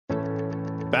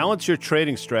Balance your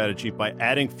trading strategy by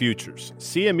adding futures.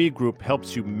 CME Group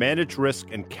helps you manage risk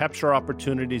and capture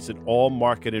opportunities in all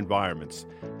market environments.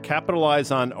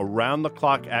 Capitalize on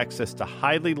around-the-clock access to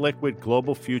highly liquid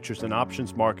global futures and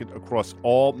options market across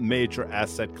all major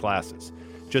asset classes.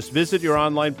 Just visit your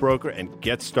online broker and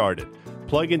get started.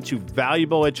 Plug into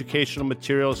valuable educational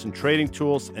materials and trading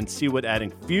tools and see what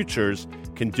adding futures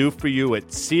can do for you at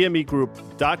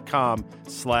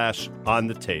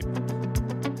cmegroup.com/on-the-tape.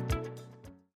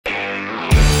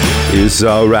 It's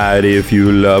alright if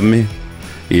you love me.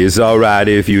 It's alright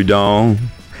if you don't.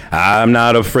 I'm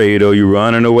not afraid of you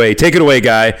running away. Take it away,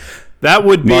 guy. That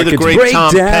would be the great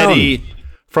Tom Petty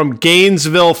from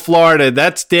Gainesville, Florida.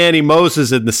 That's Danny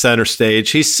Moses in the center stage.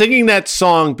 He's singing that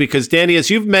song because, Danny, as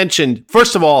you've mentioned,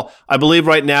 first of all, I believe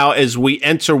right now as we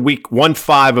enter week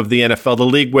 1-5 of the NFL, the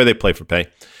league where they play for pay,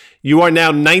 you are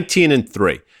now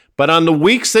 19-3. But on the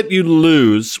weeks that you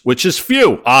lose, which is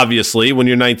few, obviously, when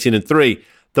you're 19-3,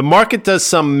 the market does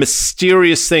some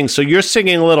mysterious things. So you're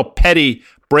singing a little Petty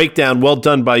breakdown, well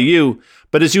done by you.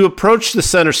 But as you approach the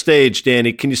center stage,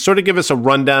 Danny, can you sort of give us a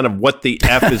rundown of what the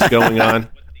F is going on?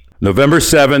 November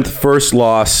 7th, first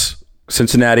loss,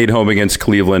 Cincinnati at home against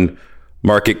Cleveland.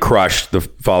 Market crushed the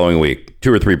following week,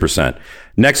 2 or 3%.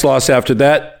 Next loss after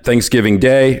that, Thanksgiving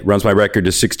Day, runs my record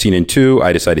to 16-2.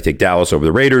 I decided to take Dallas over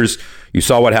the Raiders. You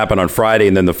saw what happened on Friday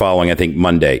and then the following, I think,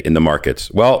 Monday in the markets.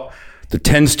 Well, the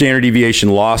 10 standard deviation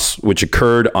loss, which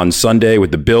occurred on Sunday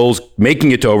with the Bills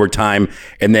making it to overtime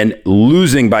and then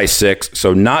losing by 6,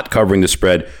 so not covering the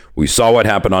spread. We saw what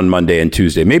happened on Monday and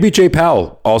Tuesday. Maybe Jay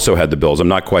Powell also had the Bills. I'm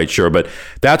not quite sure, but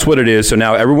that's what it is. So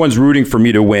now everyone's rooting for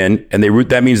me to win, and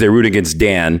that means they root against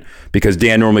Dan because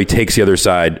Dan normally takes the other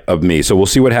side of me. So we'll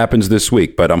see what happens this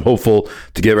week, but I'm hopeful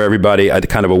to give everybody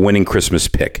kind of a winning Christmas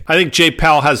pick. I think Jay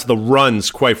Powell has the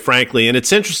runs, quite frankly, and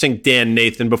it's interesting, Dan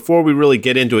Nathan, before we really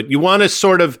get into it, you want to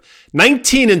sort of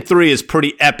 19-3 is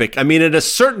pretty epic. I mean, at a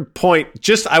certain point,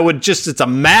 it's a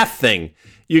math thing.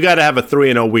 You got to have a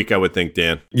 3-0 week, I would think,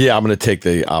 Dan. Yeah, I'm going to take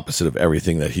the opposite of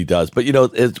everything that he does. But,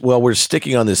 we're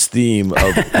sticking on this theme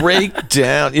of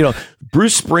breakdown.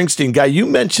 Bruce Springsteen, guy, you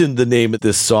mentioned the name of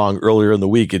this song earlier in the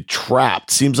week. It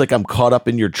Trapped. Seems like I'm caught up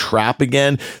in your trap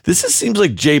again. Seems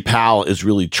like Jay Powell is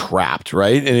really trapped,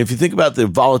 right? And if you think about the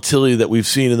volatility that we've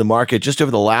seen in the market just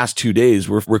over the last 2 days,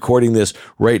 we're recording this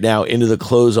right now into the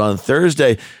close on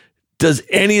Thursday. Does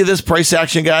any of this price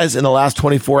action, guys, in the last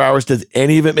 24 hours, does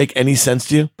any of it make any sense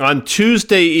to you? On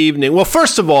Tuesday evening, well,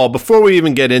 first of all, before we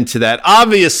even get into that,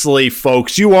 obviously,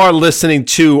 folks, you are listening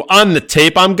to On the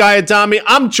Tape. I'm Guy Adami.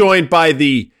 I'm joined by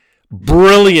the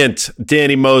brilliant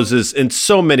Danny Moses in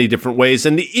so many different ways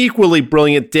and the equally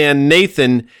brilliant Dan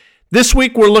Nathan. This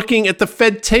week, we're looking at the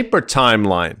Fed taper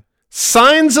timeline.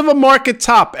 Signs of a market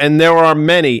top, and there are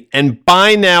many, and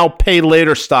buy now, pay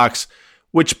later stocks,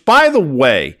 which, by the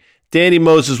way, Danny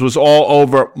Moses was all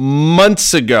over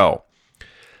months ago.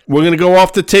 We're going to go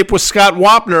off the tape with Scott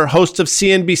Wapner, host of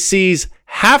CNBC's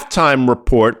Halftime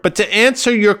Report. But to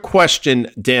answer your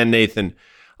question, Dan Nathan,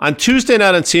 on Tuesday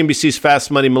night on CNBC's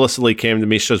Fast Money, Melissa Lee came to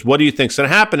me. She says, what do you think is going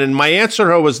to happen? And my answer to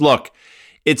her was, look,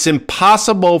 it's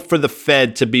impossible for the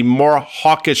Fed to be more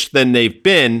hawkish than they've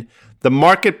been. The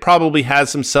market probably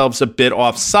has themselves a bit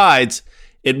off sides.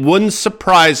 It wouldn't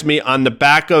surprise me on the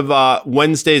back of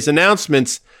Wednesday's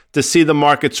announcements to see the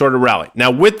market sort of rally.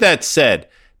 Now, with that said,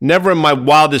 never in my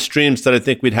wildest dreams did I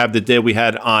think we'd have the day we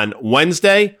had on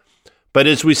Wednesday. But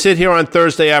as we sit here on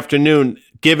Thursday afternoon,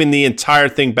 giving the entire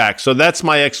thing back. So that's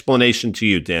my explanation to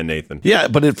you, Dan Nathan. Yeah,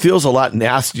 but it feels a lot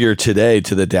nastier today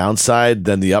to the downside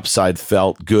than the upside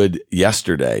felt good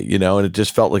yesterday, and it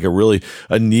just felt like a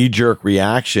knee-jerk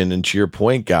reaction. And to your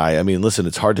point, Guy, I mean, listen,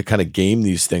 it's hard to kind of game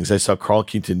these things. I saw Carl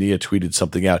Quintanilla tweeted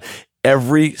something out.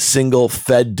 Every single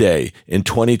Fed day in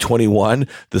 2021,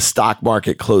 the stock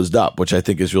market closed up, which I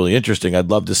think is really interesting.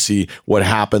 I'd love to see what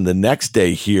happened the next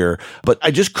day here, but I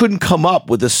just couldn't come up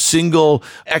with a single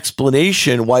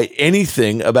explanation why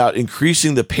anything about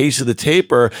increasing the pace of the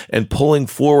taper and pulling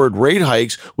forward rate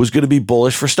hikes was going to be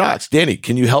bullish for stocks. Danny,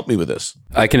 can you help me with this?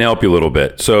 I can help you a little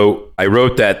bit. So I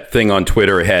wrote that thing on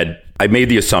Twitter ahead. I made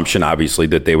the assumption, obviously,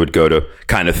 that they would go to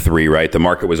kind of 3, right? The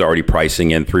market was already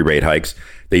pricing in 3 rate hikes.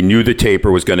 They knew the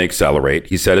taper was going to accelerate.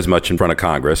 He said as much in front of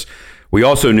Congress. We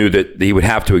also knew that he would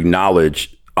have to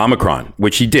acknowledge Omicron,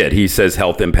 which he did. He says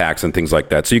health impacts and things like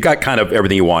that. So you got kind of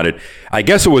everything you wanted. I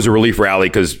guess it was a relief rally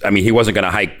because, he wasn't going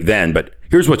to hike then. But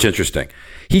here's what's interesting.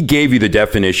 He gave you the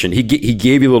definition. He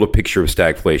gave you a little picture of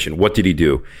stagflation. What did he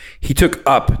do? He took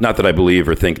up, not that I believe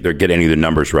or think they're getting any of the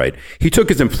numbers right. He took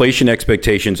his inflation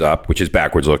expectations up, which is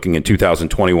backwards looking, in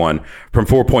 2021 from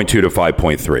 4.2 to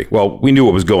 5.3. Well, we knew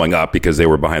it was going up because they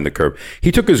were behind the curve.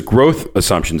 He took his growth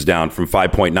assumptions down from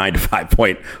 5.9 to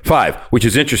 5.5, which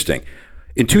is interesting.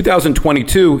 In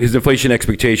 2022, his inflation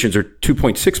expectations are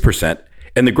 2.6%.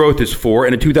 And the growth is 4.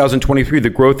 And in 2023, the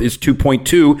growth is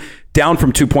 2.2, down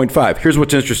from 2.5. Here's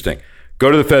what's interesting.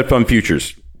 Go to the Fed Fund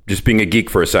futures, just being a geek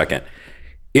for a second.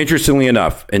 Interestingly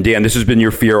enough, and Dan, this has been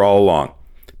your fear all along,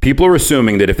 people are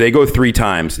assuming that if they go 3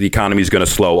 times, the economy is going to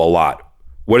slow a lot.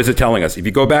 What is it telling us? If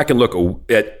you go back and look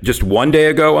at just one day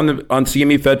ago on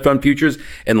CME Fed Fund futures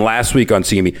and last week on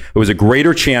CME, there was a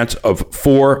greater chance of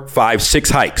 4, 5, 6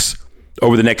 hikes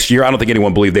over the next year. I don't think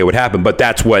anyone believed they would happen, but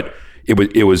that's what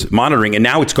it was monitoring, and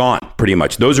now it's gone pretty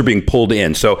much. Those are being pulled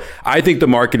in. So I think the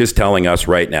market is telling us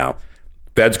right now,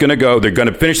 Fed's going to go, they're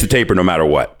going to finish the taper no matter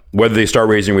what. Whether they start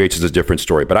raising rates is a different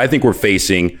story. But I think we're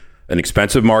facing an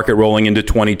expensive market rolling into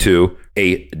 22,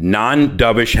 a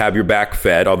non-dovish have your back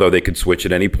Fed, although they could switch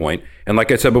at any point. And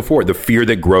like I said before, the fear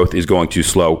that growth is going too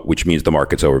slow, which means the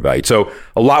market's overvalued. So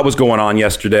a lot was going on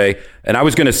yesterday. And I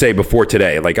was going to say before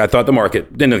today, like I thought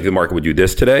didn't think the market would do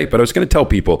this today, but I was going to tell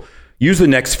people, use the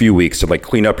next few weeks to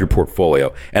clean up your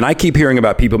portfolio. And I keep hearing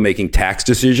about people making tax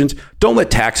decisions. Don't let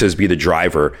taxes be the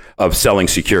driver of selling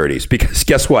securities, because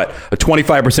guess what? A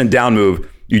 25% down move,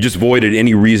 you just voided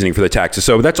any reasoning for the taxes.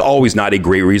 So that's always not a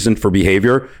great reason for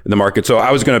behavior in the market. So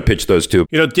I was going to pitch those two.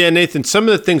 Dan, Nathan, some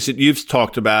of the things that you've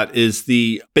talked about is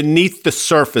the beneath the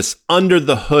surface, under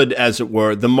the hood, as it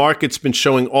were. The market's been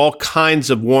showing all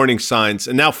kinds of warning signs.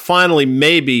 And now finally,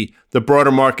 maybe the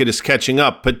broader market is catching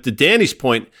up. But to Danny's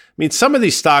point, some of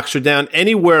these stocks are down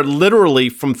anywhere literally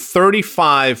from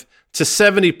 35 to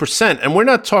 70%. And we're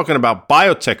not talking about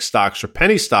biotech stocks or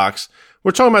penny stocks.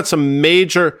 We're talking about some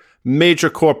major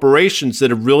corporations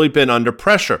that have really been under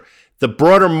pressure. The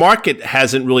broader market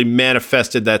hasn't really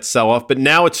manifested that sell-off, but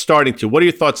now it's starting to. What are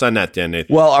your thoughts on that, Dan,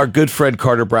 Nathan? Well, our good friend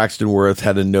Carter Braxton Worth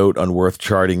had a note on Worth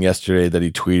Charting yesterday that he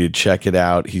tweeted. Check it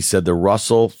out. He said the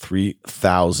Russell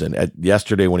 3000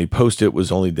 yesterday when he posted it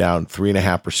was only down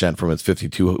 3.5% from its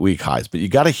 52-week highs. But you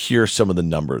got to hear some of the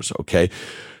numbers, okay?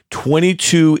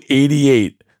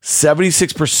 2288.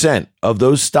 76% of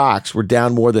those stocks were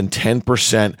down more than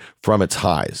 10% from its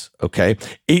highs, okay?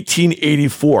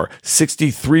 1884,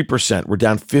 63% were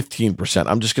down 15%.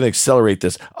 I'm just going to accelerate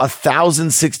this.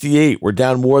 1068 were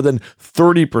down more than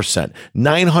 30%.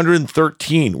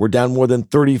 913 were down more than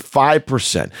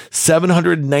 35%.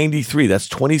 793, that's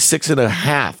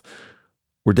 26.5%.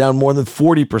 We're down more than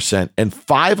 40%, and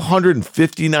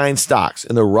 559 stocks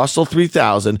in the Russell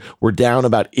 3000 were down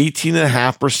about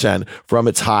 18.5% from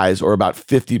its highs, or about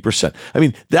 50%.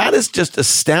 That is just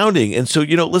astounding. And so,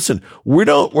 listen, we're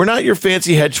not your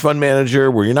fancy hedge fund manager.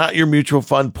 We're not your mutual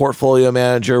fund portfolio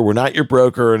manager. We're not your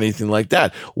broker or anything like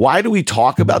that. Why do we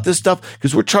talk about this stuff?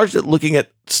 Because we're charged at looking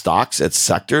at stocks, at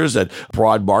sectors, at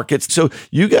broad markets. So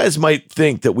you guys might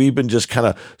think that we've been just kind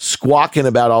of squawking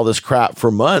about all this crap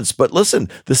for months. But listen,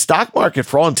 the stock market,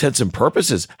 for all intents and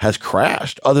purposes, has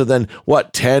crashed, other than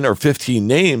 10 or 15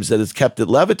 names that has kept it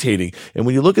levitating. And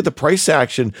when you look at the price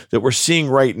action that we're seeing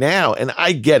right now, and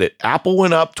I get it, Apple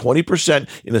went up 20%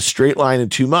 in a straight line in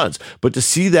 2 months. But to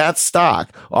see that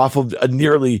stock off of a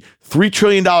nearly $3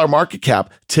 trillion market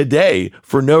cap today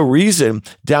for no reason,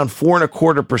 down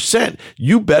 4.25%,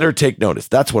 you better take notice.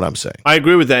 That's what I'm saying. I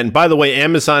agree with that. And by the way,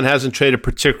 Amazon hasn't traded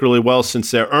particularly well since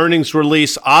their earnings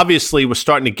release. Obviously, we're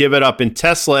starting to give it up in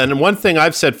Tesla. And one thing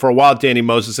I've said for a while, Danny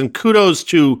Moses, and kudos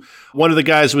to one of the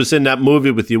guys who was in that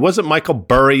movie with you. Wasn't Michael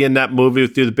Burry in that movie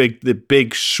with you, the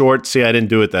big Short? See, I didn't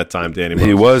do it that time, Danny Moses.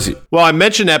 He was. Well, I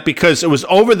mentioned that because it was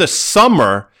over the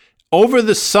summer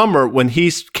when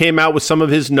he came out with some of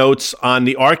his notes on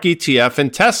the ARK ETF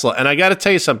and Tesla. And I got to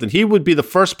tell you something, he would be the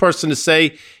first person to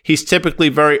say he's typically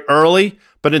very early.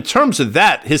 But in terms of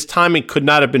that, his timing could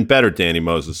not have been better, Danny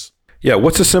Moses. Yeah,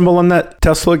 what's the symbol on that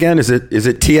Tesla again? Is it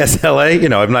TSLA?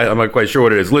 I'm not quite sure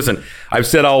what it is. Listen, I've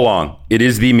said all along, it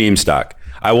is the meme stock.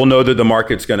 I will know that the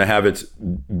market's going to have its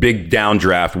big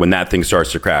downdraft when that thing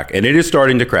starts to crack. And it is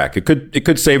starting to crack. It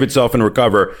could save itself and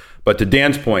recover. But to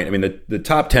Dan's point, the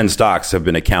top 10 stocks have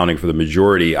been accounting for the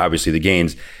majority, obviously, the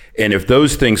gains. And if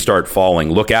those things start falling,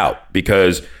 look out,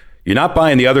 because you're not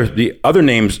buying the other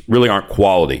names really aren't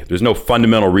quality. There's no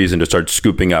fundamental reason to start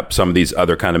scooping up some of these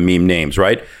other kind of meme names,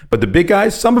 right? But the big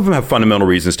guys, some of them have fundamental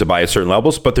reasons to buy at certain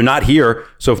levels, but they're not here.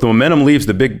 So if the momentum leaves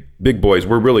the big boys,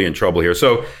 we're really in trouble here.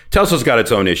 So Tesla's got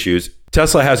its own issues.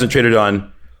 Tesla hasn't traded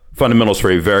on fundamentals for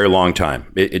a very long time.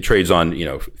 It trades on,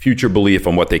 future belief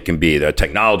on what they can be. The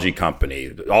technology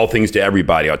company, all things to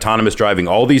everybody, autonomous driving,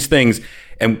 all these things.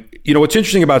 And, what's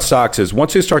interesting about stocks is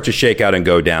once they start to shake out and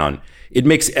go down, it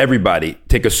makes everybody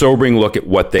take a sobering look at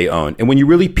what they own. And when you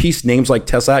really piece names like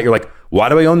Tesla out, you're like, why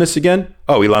do I own this again?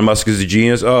 Oh, Elon Musk is a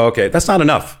genius. Oh, okay. That's not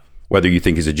enough. Whether you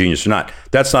think he's a genius or not,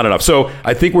 that's not enough. So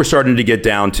I think we're starting to get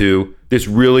down to this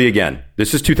really, again,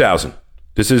 this is 2000.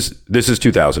 This is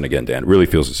 2000 again, Dan. It really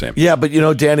feels the same. Yeah, but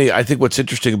Danny, I think what's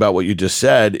interesting about what you just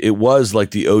said, it was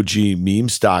like the OG meme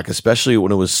stock, especially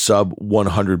when it was sub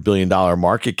 $100 billion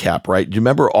market cap, right? Do you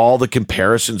remember all the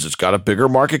comparisons? It's got a bigger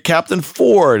market cap than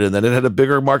Ford, and then it had a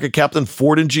bigger market cap than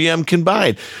Ford and GM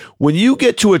combined. When you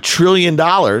get to $1 trillion,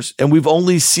 and we've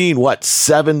only seen,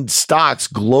 7 stocks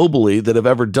globally that have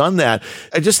ever done that,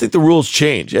 I just think the rules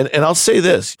change. And I'll say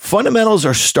this, fundamentals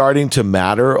are starting to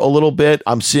matter a little bit.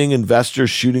 I'm seeing investors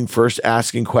shooting first,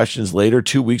 asking questions later.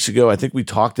 2 weeks ago, I think we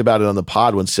talked about it on the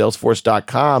pod when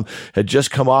Salesforce.com had just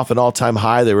come off an all-time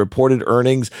high. They reported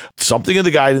earnings, something in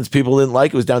the guidance people didn't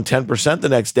like. It was down 10% the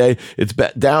next day. It's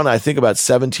down, I think, about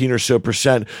 17 or so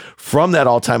percent from that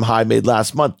all-time high made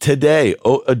last month. Today,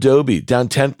 Adobe down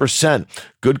 10%.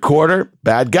 Good quarter,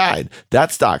 bad guide.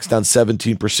 That stock's down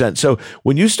 17%. So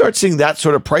when you start seeing that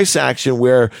sort of price action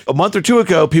where a month or two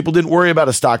ago, people didn't worry about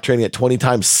a stock trading at 20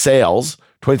 times sales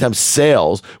with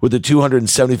a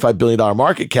 $275 billion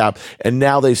market cap. And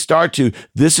now they start to,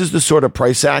 this is the sort of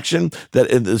price action that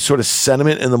the sort of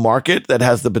sentiment in the market that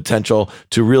has the potential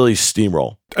to really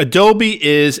steamroll. Adobe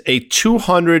is a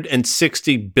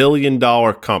 $260 billion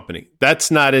company.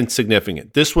 That's not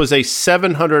insignificant. This was a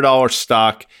 $700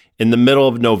 stock in the middle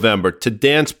of November. To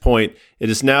Dan's point,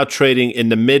 it is now trading in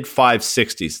the mid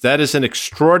 560s. That is an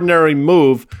extraordinary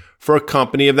move for a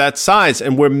company of that size.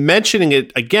 And we're mentioning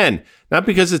it again, not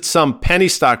because it's some penny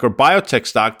stock or biotech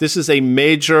stock. This is a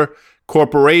major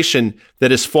corporation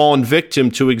that has fallen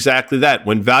victim to exactly that.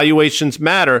 When valuations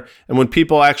matter and when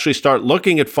people actually start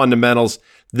looking at fundamentals,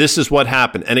 this is what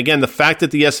happened. And again, the fact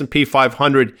that the S&P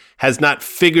 500 has not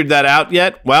figured that out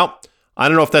yet, well, I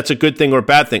don't know if that's a good thing or a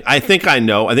bad thing. I think I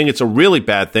know. I think it's a really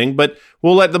bad thing, but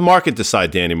we'll let the market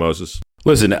decide, Danny Moses.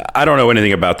 Listen, I don't know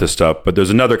anything about this stuff, but there's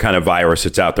another kind of virus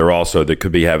that's out there also that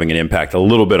could be having an impact a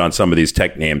little bit on some of these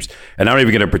tech names. And I'm not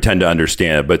even going to pretend to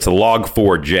understand it, but it's a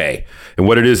Log4j. And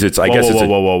what it is, it's, Whoa.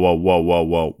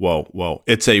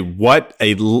 It's a what?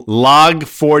 A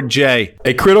Log4j.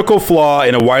 A critical flaw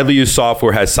in a widely used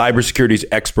software has cybersecurity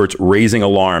experts raising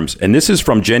alarms. And this is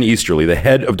from Jen Easterly, the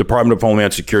head of Department of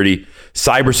Homeland Security,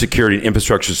 Cybersecurity and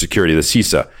Infrastructure Security, the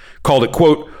CISA, called it,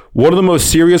 quote, one of the most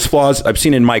serious flaws I've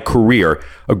seen in my career.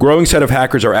 A growing set of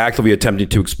hackers are actively attempting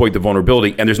to exploit the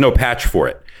vulnerability, and there's no patch for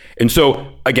it. And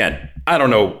so, again, I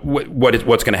don't know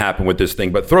what's going to happen with this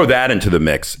thing, but throw that into the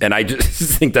mix. And I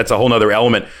just think that's a whole nother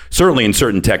element, certainly in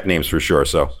certain tech names for sure.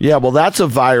 So yeah, well, that's a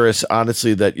virus,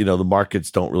 honestly, that, the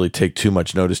markets don't really take too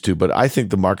much notice to. But I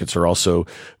think the markets are also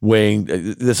weighing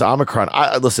this Omicron.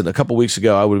 Listen, a couple weeks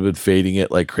ago, I would have been fading it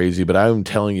like crazy. But I'm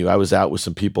telling you, I was out with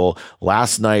some people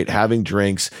last night having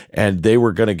drinks, and they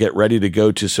were going to get ready to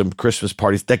go to some Christmas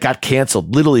parties that got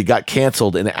canceled, literally got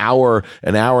canceled an hour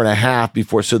and a half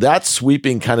before. So that's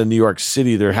sweeping kind of New York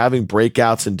City. They're having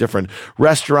breakouts in different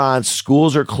restaurants.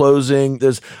 Schools are closing.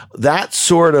 There's that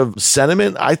sort of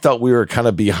sentiment. I thought we were kind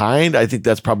of behind. I think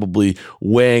that's probably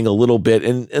weighing a little bit.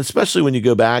 And especially when you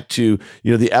go back to,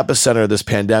 the epicenter of this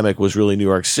pandemic was really New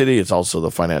York City. It's also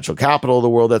the financial capital of the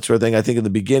world, that sort of thing. I think in the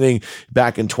beginning,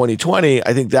 back in 2020,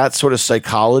 I think that sort of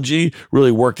psychology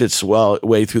really worked its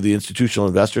way through the institutional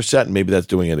investor set. And maybe that's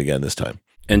doing it again this time.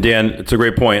 And Dan, it's a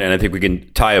great point, and I think we can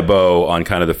tie a bow on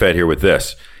kind of the Fed here with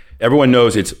this. Everyone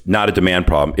knows it's not a demand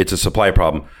problem, it's a supply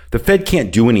problem. The Fed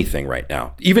can't do anything right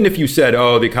now. Even if you said,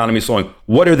 the economy is slowing,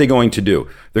 what are they going to do?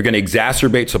 They're going to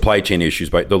exacerbate supply chain issues,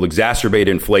 they'll exacerbate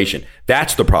inflation.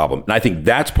 That's the problem. And I think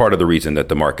that's part of the reason that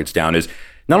the market's down is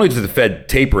not only does the Fed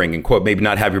tapering and, quote, maybe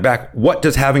not have your back, what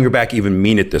does having your back even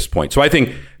mean at this point? So I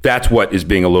think that's what is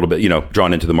being a little bit,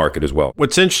 drawn into the market as well.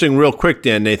 What's interesting, real quick,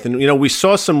 Dan, Nathan, we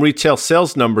saw some retail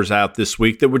sales numbers out this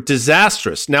week that were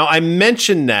disastrous. Now, I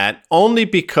mentioned that only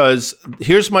because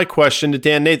here's my question to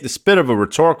Dan, Nathan. It's a bit of a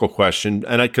rhetorical question,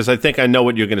 and because I think I know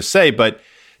what you're going to say, but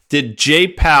did Jay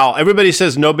Powell, everybody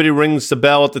says nobody rings the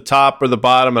bell at the top or the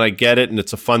bottom, and I get it, and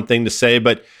it's a fun thing to say,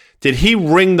 but did he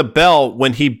ring the bell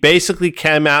when he basically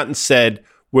came out and said,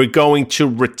 we're going to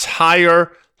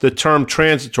retire the term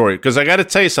transitory? Because I got to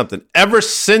tell you something. Ever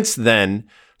since then,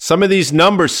 Some of these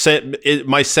numbers,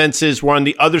 my sense is, were on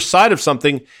the other side of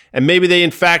something, and maybe they,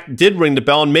 in fact, did ring the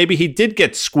bell, and maybe he did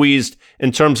get squeezed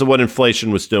in terms of what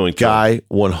inflation was doing to him. Guy,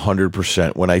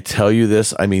 100%. When I tell you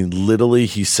this, I mean, literally,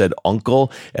 he said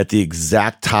uncle at the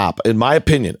exact top, in my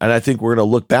opinion. And I think we're going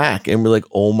to look back and we're like,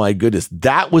 oh my goodness,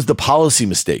 that was the policy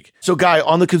mistake. So, Guy,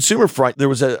 on the consumer front, there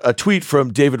was a tweet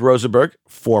from David Rosenberg,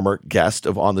 former guest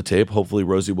of On the Tape. Hopefully,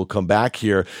 Rosie will come back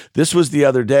here. This was the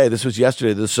other day. This was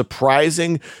yesterday. The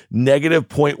surprising negative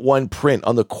 0.1 print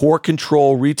on the core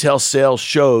control retail sales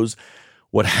shows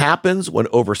what happens when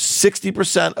over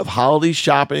 60% of holiday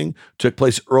shopping took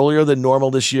place earlier than normal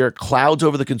this year. Clouds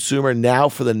over the consumer now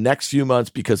for the next few months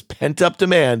because pent-up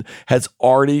demand has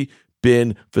already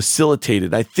been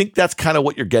facilitated. I think that's kind of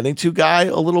what you're getting to, Guy,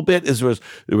 a little bit, is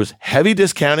there was heavy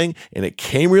discounting and it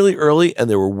came really early and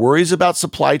there were worries about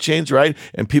supply chains, right?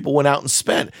 And people went out and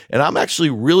spent. And I'm actually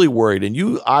really worried. And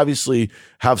you obviously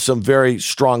have some very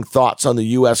strong thoughts on the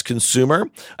U.S. consumer.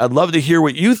 I'd love to hear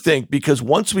what you think, because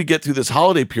once we get through this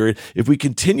holiday period, if we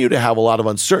continue to have a lot of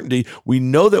uncertainty, we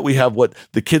know that we have what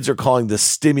the kids are calling the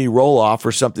stimmy roll-off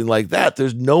or something like that.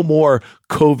 There's no more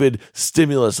COVID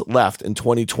stimulus left in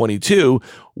 2022.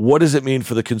 What does it mean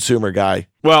for the consumer, Guy?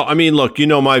 Well, I mean, look, you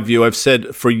know my view. I've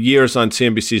said for years on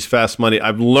CNBC's Fast Money,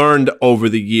 I've learned over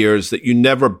the years that you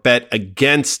never bet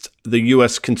against the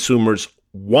U.S. consumers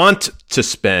want to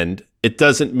spend. It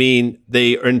doesn't mean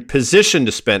they are in position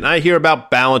to spend. I hear about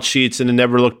balance sheets and it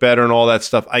never looked better and all that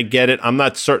stuff. I get it. I'm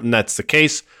not certain that's the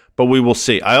case, but we will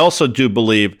see. I also do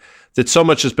believe that so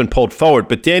much has been pulled forward.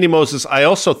 But Danny Moses, I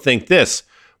also think this.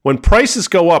 When prices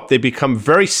go up, they become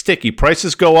very sticky.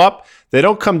 Prices go up, they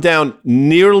don't come down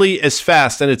nearly as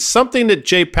fast. And it's something that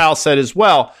Jay Powell said as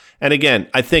well. And again,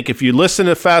 I think if you listen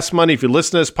to Fast Money, if you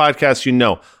listen to this podcast, you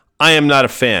know I am not a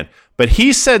fan. But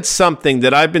he said something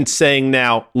that I've been saying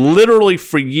now literally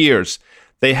for years.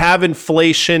 They have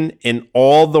inflation in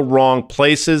all the wrong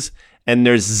places, and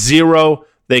there's zero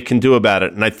they can do about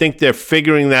it. And I think they're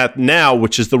figuring that now,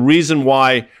 which is the reason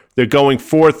why they're going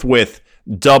forth with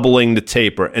doubling the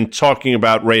taper and talking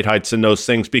about rate hikes and those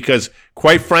things, because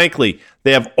quite frankly,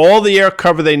 they have all the air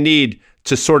cover they need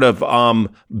to sort of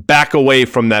back away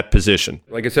from that position.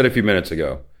 Like I said a few minutes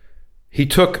ago,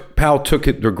 Powell took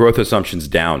their growth assumptions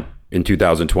down in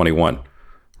 2021,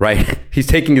 right? He's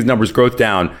taking his numbers growth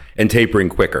down and tapering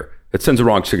quicker. That sends a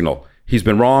wrong signal. He's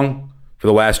been wrong for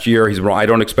the last year. He's been wrong. I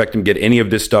don't expect him to get any of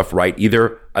this stuff right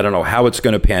either. I don't know how it's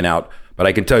going to pan out, but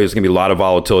I can tell you there's going to be a lot of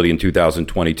volatility in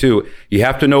 2022. You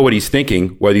have to know what he's thinking,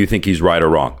 whether you think he's right or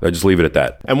wrong. I just leave it at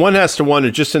that. And one has to wonder,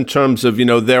 just in terms of,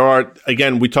 there are,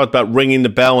 again, we talked about ringing the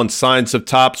bell and signs of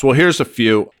tops. Well, here's a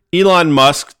few. Elon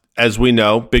Musk, as we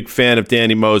know, big fan of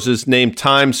Danny Moses, named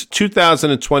Time's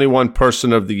 2021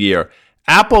 Person of the Year.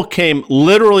 Apple came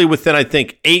literally within, I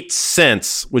think, 8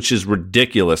 cents, which is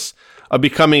ridiculous, of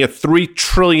becoming a $3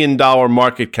 trillion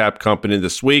market cap company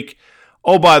this week.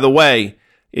 Oh, by the way,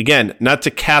 again, not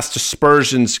to cast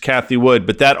aspersions, Kathy Wood,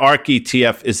 but that ARK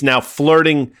ETF is now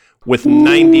flirting with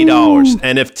 $90.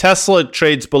 And if Tesla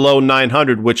trades below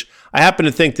 900, which I happen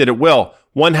to think that it will,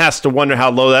 one has to wonder how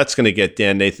low that's going to get,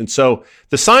 Dan Nathan. So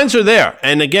the signs are there.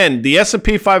 And again, the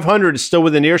S&P 500 is still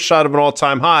within earshot of an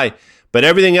all-time high, but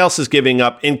everything else is giving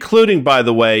up, including, by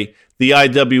the way, the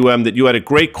IWM that you had a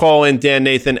great call in, Dan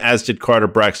Nathan, as did Carter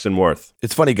Braxton Worth.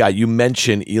 It's funny, Guy, you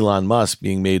mentioned Elon Musk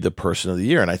being made the Person of the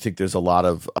Year, and I think there's a lot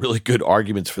of really good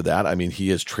arguments for that. I mean, he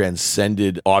has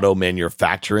transcended auto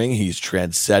manufacturing. He's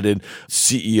transcended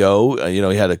CEO.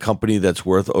 He had a company that's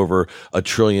worth over $1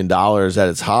 trillion at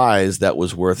its highs that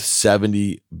was worth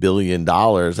 $70 billion,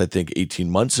 I think, 18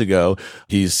 months ago.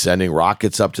 He's sending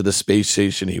rockets up to the space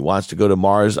station. He wants to go to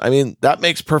Mars. I mean, that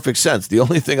makes perfect sense. The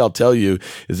only thing I'll tell you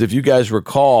is if you guys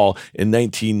recall in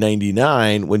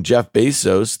 1999 when Jeff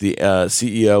Bezos, the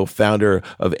CEO, founder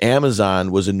of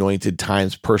Amazon, was anointed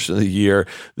Time's Person of the Year,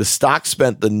 the stock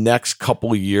spent the next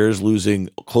couple of years losing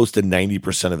close to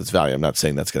 90% of its value. I'm not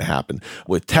saying that's going to happen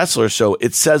with Tesla. So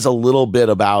it says a little bit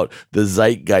about the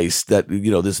zeitgeist that,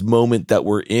 this moment that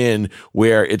we're in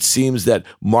where it seems that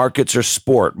markets are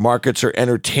sport, markets are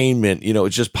entertainment,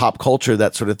 it's just pop culture,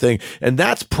 that sort of thing. And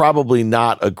that's probably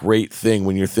not a great thing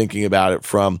when you're thinking about it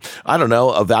from,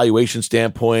 a valuation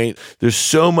standpoint. There's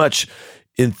so much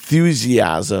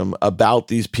enthusiasm about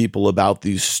these people, about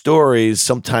these stories.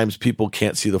 Sometimes people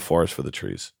can't see the forest for the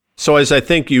trees. So as I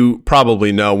think you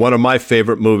probably know, one of my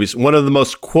favorite movies, one of the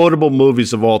most quotable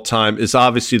movies of all time is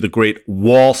obviously the great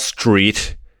Wall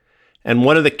Street. And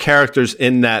one of the characters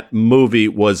in that movie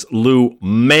was Lou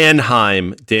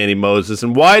Manheim, Danny Moses.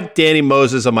 And why, Danny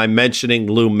Moses, am I mentioning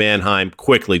Lou Manheim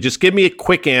quickly? Just give me a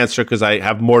quick answer because I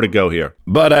have more to go here.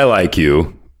 But I like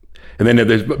you. And then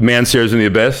there's man stares in the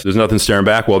abyss. There's nothing staring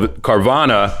back. Well,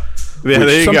 Carvana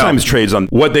which sometimes trades on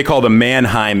what they call the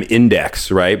Manheim Index,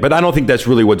 right? But I don't think that's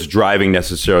really what's driving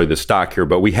necessarily the stock here.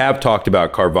 But we have talked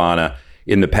about Carvana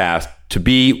in the past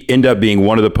to end up being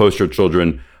one of the poster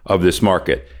children of this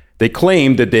market. They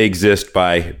claim that they exist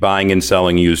by buying and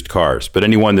selling used cars. But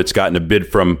anyone that's gotten a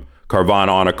bid from Carvana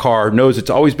on a car knows it's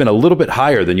always been a little bit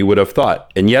higher than you would have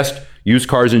thought. And yes, used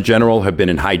cars in general have been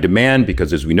in high demand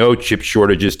because, as we know, chip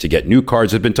shortages to get new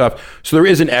cars have been tough. So there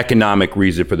is an economic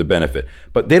reason for the benefit.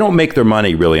 But they don't make their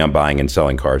money really on buying and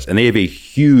selling cars. And they have a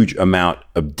huge amount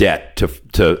of debt to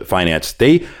finance.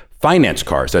 They finance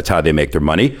cars. That's how they make their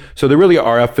money. So they really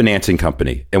are a financing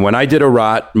company. And when I did a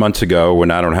ROT months ago, I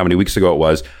don't know how many weeks ago it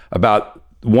was, about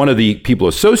one of the people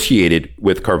associated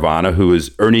with Carvana, who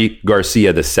is Ernie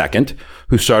Garcia II,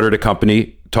 who started a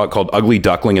company called Ugly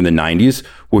Duckling in the 90s,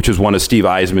 which was one of Steve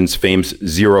Eisman's famous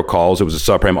Zero Calls. It was a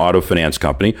subprime auto finance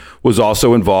company, was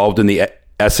also involved in the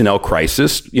S&L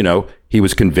crisis. He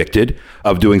was convicted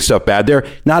of doing stuff bad there.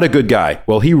 Not a good guy.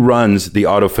 Well, he runs the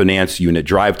auto finance unit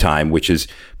Drive Time, which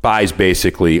buys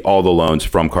basically all the loans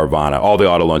from Carvana, all the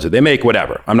auto loans that they make,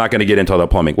 whatever. I'm not going to get into all that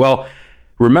plumbing. Well,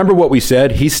 remember what we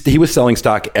said? He was selling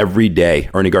stock every day,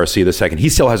 Ernie Garcia II. He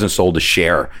still hasn't sold a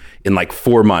share in like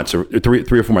 4 months or three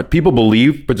or 4 months. People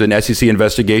believe there's an SEC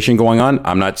investigation going on.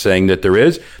 I'm not saying that there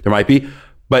is. There might be.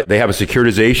 But they have a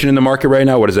securitization in the market right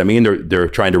now. What does that mean? They're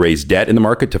trying to raise debt in the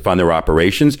market to fund their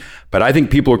operations. But I think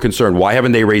people are concerned, why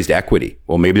haven't they raised equity?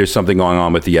 Well, maybe there's something going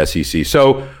on with the SEC.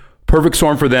 So perfect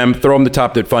storm for them. Throw them the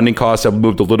top that funding costs have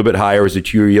moved a little bit higher as the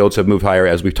 2-year yields have moved higher,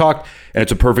 as we've talked. And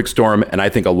it's a perfect storm. And I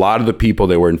think a lot of the people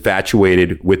that were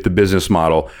infatuated with the business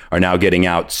model are now getting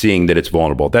out, seeing that it's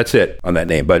vulnerable. That's it on that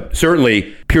name. But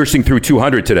certainly piercing through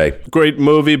 200 today. Great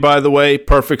movie, by the way,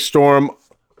 Perfect Storm,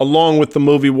 along with the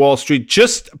movie Wall Street.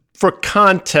 Just for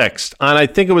context, I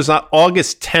think it was on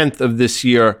August 10th of this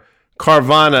year,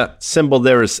 Carvana, symbol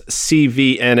there is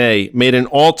CVNA, made an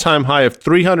all-time high of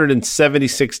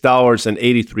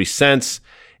 $376.83.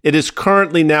 It is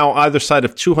currently now either side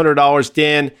of $200.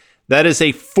 Dan, that is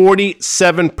a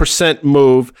 47%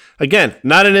 move. Again,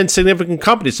 not an insignificant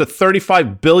company. It's a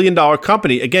 $35 billion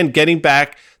company. Again, getting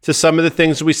back to some of the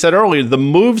things we said earlier, the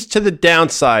moves to the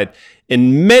downside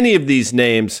in many of these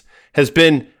names has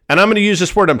been, and I'm going to use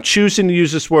this word, I'm choosing to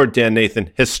use this word, Dan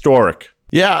Nathan, historic.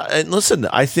 Yeah, and listen,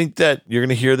 I think that you're going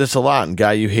to hear this a lot, and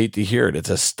Guy, you hate to hear it. It's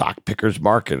a stock picker's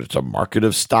market. It's a market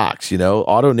of stocks.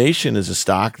 AutoNation is a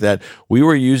stock that we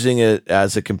were using it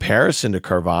as a comparison to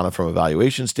Carvana from a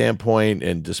valuation standpoint,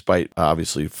 and despite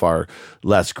obviously far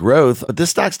less growth, but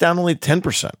this stock's down only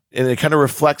 10%. And it kind of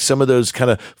reflects some of those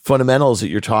kind of fundamentals that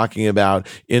you're talking about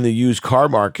in the used car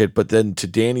market. But then to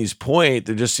Danny's point,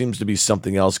 there just seems to be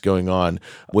something else going on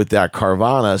with that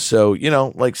Carvana. So,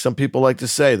 like some people like to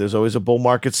say, there's always a bull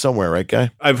market somewhere, right,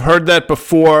 Guy? I've heard that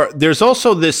before. There's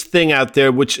also this thing out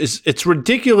there, which it's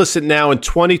ridiculous that now in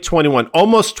 2021,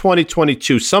 almost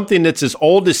 2022, something that's as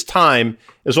old as time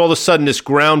is all of a sudden this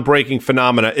groundbreaking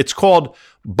phenomena. It's called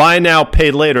buy now,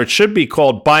 pay later. It should be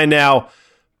called buy now,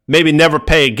 maybe never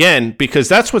pay again, because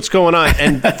that's what's going on.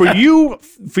 And for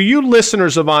you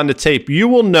listeners of On the Tape, you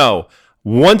will know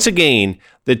once again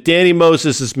that Danny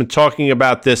Moses has been talking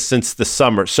about this since the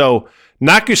summer. So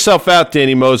knock yourself out,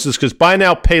 Danny Moses, because buy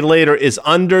now, pay later is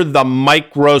under the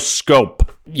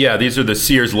microscope. Yeah, these are the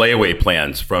Sears layaway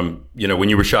plans from, when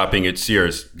you were shopping at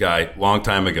Sears, Guy, long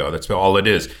time ago. That's all it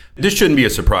is. This shouldn't be a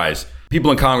surprise.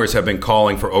 People in Congress have been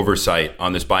calling for oversight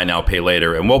on this buy now, pay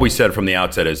later. And what we said from the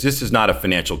outset is this is not a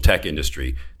financial tech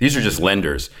industry. These are just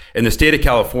lenders. And the state of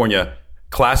California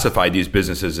classified these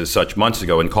businesses as such months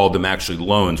ago and called them actually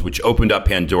loans, which opened up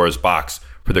Pandora's box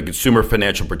for the Consumer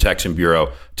Financial Protection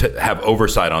Bureau to have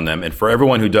oversight on them. And for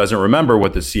everyone who doesn't remember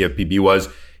what the CFPB was,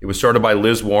 it was started by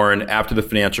Liz Warren after the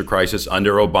financial crisis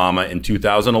under Obama in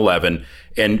 2011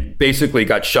 and basically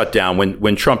got shut down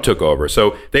when Trump took over.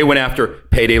 So they went after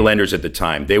payday lenders at the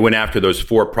time. They went after those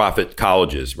for-profit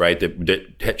colleges, right,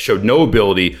 that showed no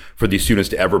ability for these students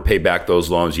to ever pay back those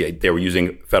loans, yet they were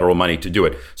using federal money to do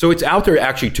it. So it's out there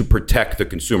actually to protect the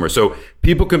consumer. So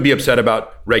people can be upset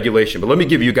about regulation. But let me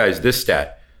give you guys this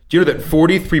stat. Do you know that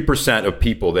 43% of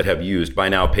people that have used buy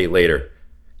now, pay later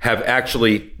have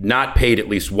actually not paid at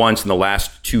least once in the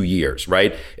last 2 years,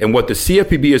 right? And what the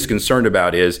CFPB is concerned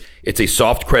about is it's a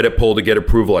soft credit pull to get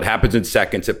approval. It happens in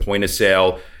seconds at point of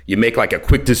sale. You make like a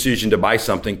quick decision to buy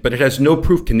something, but it has no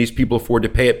proof. Can these people afford to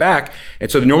pay it back? And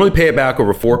so they normally pay it back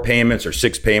over 4 payments or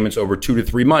 6 payments over 2 to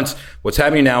 3 months. What's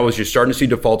happening now is you're starting to see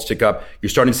defaults tick up. You're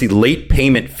starting to see late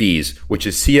payment fees, which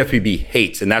is CFPB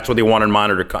hates. And that's what they want to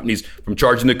monitor companies from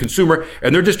charging the consumer.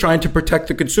 And they're just trying to protect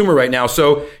the consumer right now.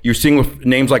 So you're seeing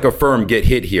names like Affirm get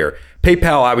hit here.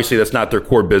 PayPal, obviously, that's not their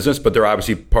core business, but they're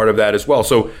obviously part of that as well.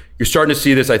 So you're starting to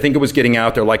see this. I think it was getting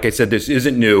out there. Like I said, this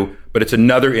isn't new, but it's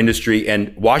another industry.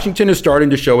 And Washington is starting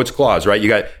to show its claws, right? You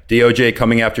got DOJ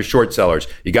coming after short sellers.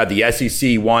 You got the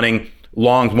SEC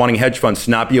wanting hedge funds to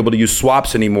not be able to use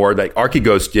swaps anymore, like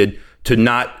Archegos did, to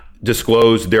not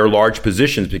disclose their large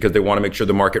positions because they want to make sure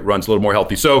the market runs a little more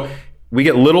healthy. So we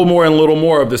get little more and little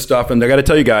more of this stuff. And I got to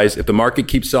tell you guys, if the market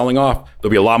keeps selling off, there'll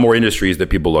be a lot more industries that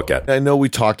people look at. I know we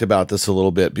talked about this a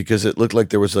little bit because it looked like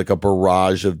there was like a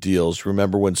barrage of deals.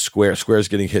 Remember when Square's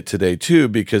getting hit today too,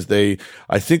 because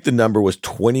I think the number was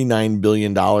 $29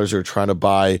 billion are trying to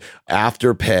buy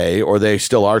Afterpay, or they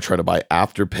still are trying to buy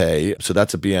Afterpay. So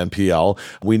that's a BNPL.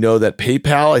 We know that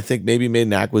PayPal, I think, maybe made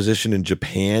an acquisition in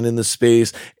Japan in the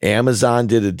space. Amazon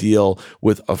did a deal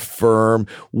with Affirm.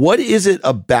 What is it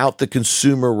about the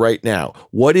consumer right now?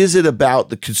 What is it about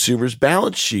the consumer's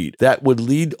balance sheet that would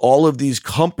lead all of these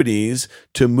companies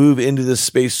to move into this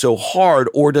space so hard?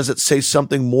 Or does it say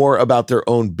something more about their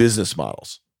own business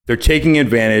models? They're taking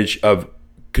advantage of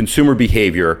consumer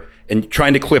behavior and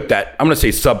trying to clip that, I'm going to say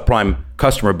subprime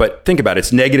customer, but think about it.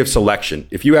 It's negative selection.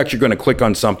 If you actually going to click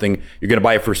on something, you're going to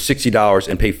buy it for $60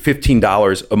 and pay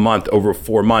 $15 a month over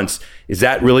 4 months. Is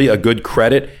that really a good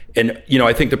credit? And,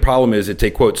 I think the problem is it's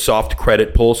a, quote, soft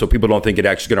credit pull, so people don't think it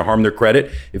actually going to harm their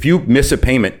credit. If you miss a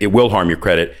payment, it will harm your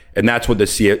credit. And that's what the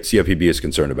CFPB is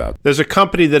concerned about. There's a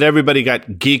company that everybody got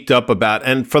geeked up about.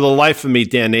 And for the life of me,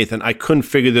 Dan Nathan, I couldn't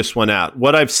figure this one out.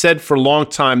 What I've said for a long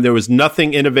time, there was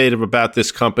nothing innovative about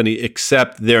this company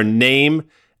except their name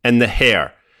and the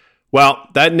hair. Well,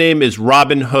 that name is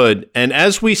Robinhood. And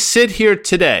as we sit here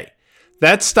today,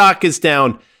 that stock is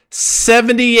down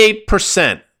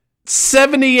 78%.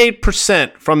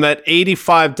 78% from that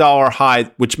 $85 high,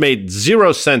 which made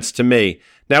 0 sense to me.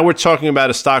 Now we're talking about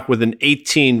a stock with an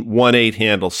 1818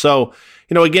 handle. So,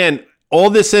 again, all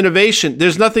this innovation,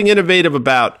 there's nothing innovative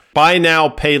about buy now,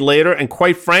 pay later. And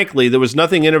quite frankly, there was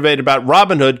nothing innovative about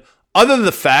Robinhood other than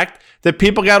the fact that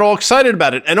people got all excited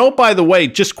about it. And oh, by the way,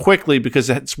 just quickly, because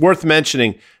it's worth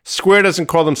mentioning, Square doesn't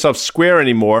call themselves Square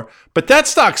anymore, but that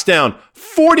stock's down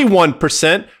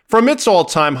 41% from its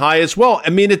all-time high as well. I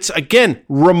mean, it's, again,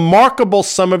 remarkable,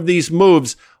 some of these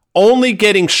moves only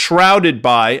getting shrouded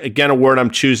by, again, a word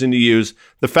I'm choosing to use,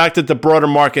 the fact that the broader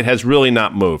market has really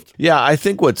not moved. Yeah, I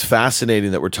think what's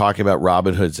fascinating that we're talking about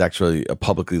Robinhood is actually a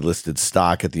publicly listed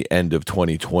stock at the end of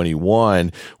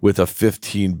 2021 with a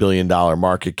 $15 billion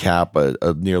market cap,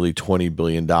 a nearly $20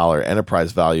 billion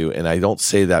enterprise value. And I don't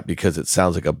say that because it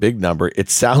sounds like a big number. It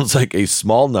sounds like a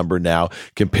small number now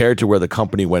compared to where the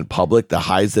company went public, the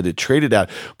highs that it traded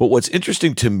at. But what's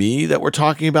interesting to me that we're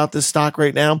talking about this stock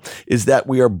right now is that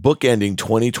we are bookending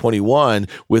 2021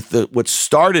 with what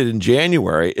started in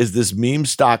January is this meme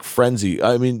stock frenzy.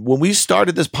 I mean, when we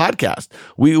started this podcast,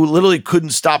 we literally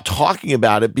couldn't stop talking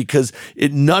about it because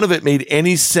none of it made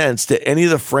any sense to any of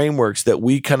the frameworks that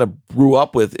we kind of grew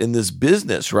up with in this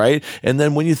business, right? And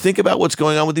then when you think about what's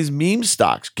going on with these meme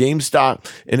stocks,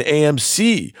 GameStop and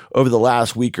AMC over the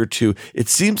last week or two, it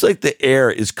seems like the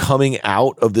air is coming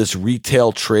out of this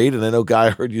retail trade. And I know, Guy, I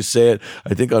heard you say it,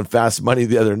 I think on Fast Money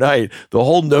the other night, the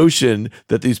whole notion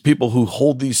that these people who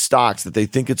hold these stocks, that they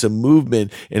think it's a movement,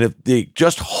 and if they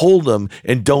just hold them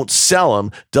and don't sell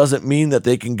them, doesn't mean that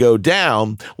they can go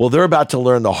down. Well, they're about to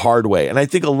learn the hard way. And I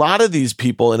think a lot of these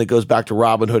people, and it goes back to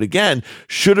Robinhood again,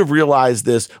 should have realized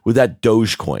this with that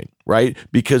Dogecoin, right?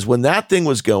 Because when that thing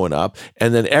was going up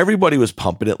and then everybody was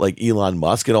pumping it like Elon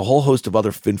Musk and a whole host of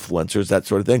other influencers, that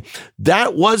sort of thing,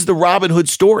 that was the Robinhood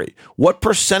story. What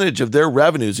percentage of their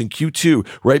revenues in Q2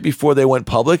 right before they went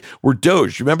public were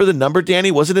Doge? Remember the number,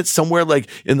 Danny? Wasn't it somewhere like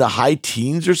in the high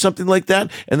teens or something like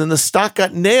that? And then the stock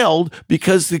got nailed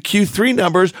because the Q3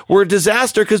 numbers were a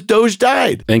disaster because Doge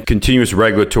died. And continuous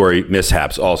regulatory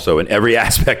mishaps also in every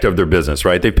aspect of their business,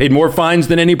 right? They paid more fines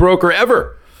than any broker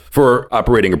ever for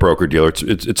operating a broker dealer.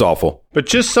 It's awful. But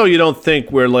just so you don't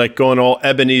think we're like going all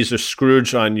Ebenezer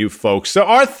Scrooge on you folks, there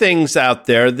are things out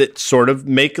there that sort of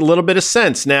make a little bit of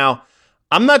sense. Now,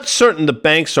 I'm not certain the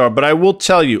banks are, but I will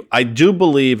tell you, I do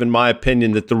believe, in my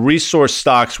opinion, that the resource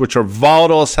stocks, which are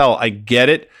volatile as hell, I get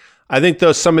it. I think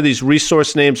some of these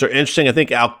resource names are interesting. I think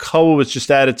Alcoa was just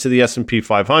added to the S&P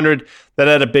 500. That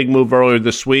had a big move earlier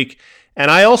this week. And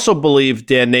I also believe,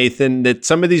 Dan Nathan, that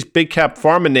some of these big cap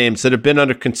pharma names that have been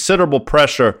under considerable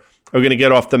pressure are going to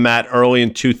get off the mat early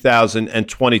in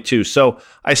 2022. So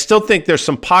I still think there's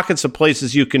some pockets of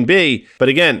places you can be. But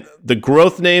again, the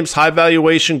growth names, high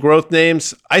valuation growth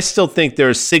names, I still think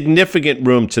there's significant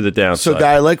room to the downside. So,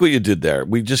 Guy, I like what you did there.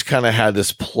 We just kind of had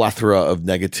this plethora of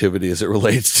negativity as it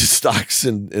relates to stocks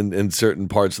in certain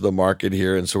parts of the market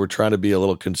here. And so we're trying to be a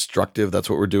little constructive. That's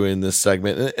what we're doing in this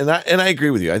segment. And I agree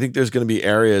with you. I think there's going to be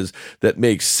areas that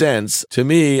make sense. To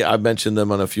me, I've mentioned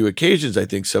them on a few occasions. I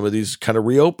think some of these kind of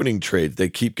reopening trades, they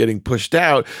keep getting pushed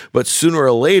out, but sooner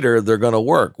or later, they're going to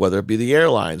work, whether it be the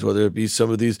airlines, whether it be some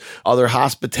of these other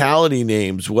hospitality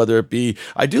names, whether it be,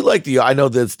 I know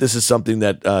that this is something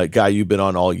that, Guy, you've been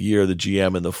on all year, the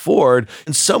GM and the Ford,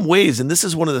 in some ways, and this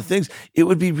is one of the things, it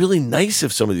would be really nice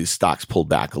if some of these stocks pulled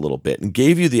back a little bit and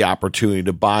gave you the opportunity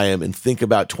to buy them and think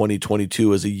about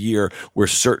 2022 as a year where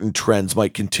certain trends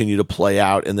might continue to play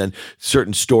out and then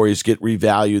certain stories get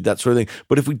revalued, that sort of thing.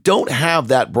 But if we don't have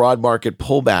that broad market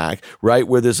pullback, right,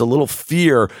 where there's a little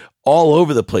fear all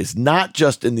over the place, not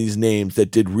just in these names that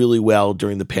did really well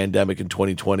during the pandemic in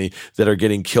 2020 that are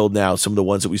getting killed now, some of the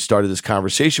ones that we started this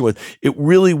conversation with, it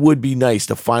really would be nice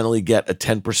to finally get a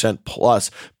 10%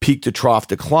 plus peak to trough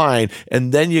decline.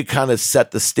 And then you kind of set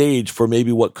the stage for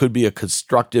maybe what could be a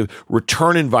constructive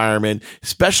return environment,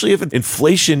 especially if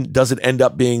inflation doesn't end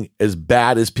up being as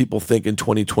bad as people think in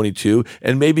 2022,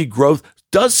 and maybe growth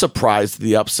does surprise to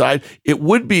the upside. It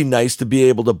would be nice to be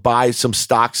able to buy some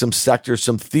stocks, some sectors,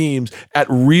 some themes at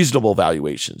reasonable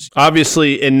valuations.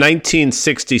 Obviously, in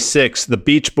 1966, the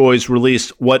Beach Boys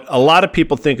released what a lot of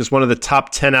people think is one of the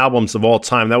top 10 albums of all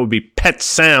time. That would be Pet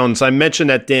Sounds. I mentioned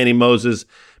that, Danny Moses,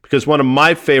 because one of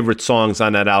my favorite songs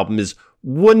on that album is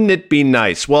Wouldn't It Be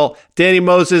Nice? Well, Danny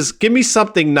Moses, give me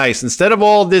something nice. Instead of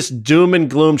all this doom and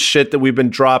gloom shit that we've been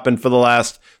dropping for the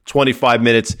last 25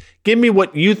 minutes, give me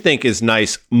what you think is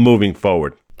nice moving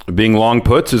forward. Being long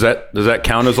puts, does that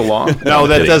count as a long? No,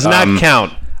 that does not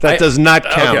count. That does not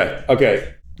count.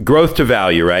 Okay. Growth to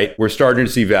value, right? We're starting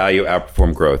to see value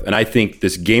outperform growth. And I think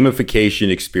this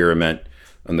gamification experiment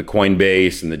on the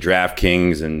Coinbase and the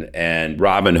DraftKings and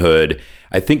Robinhood,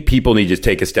 I think people need to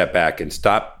take a step back and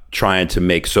stop trying to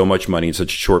make so much money in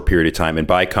such a short period of time and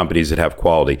buy companies that have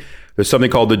quality. There's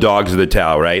something called the dogs of the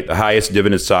Dow, right? The highest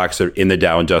dividend stocks are in the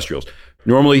Dow Industrials.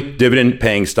 Normally,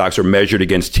 dividend-paying stocks are measured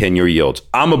against 10-year yields.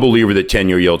 I'm a believer that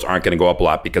 10-year yields aren't going to go up a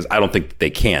lot because I don't think that they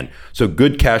can. So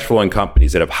good cash flowing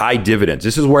companies that have high dividends,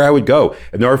 this is where I would go.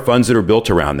 And there are funds that are built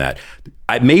around that.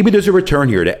 Maybe there's a return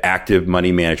here to active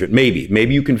money management.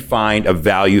 Maybe you can find a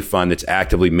value fund that's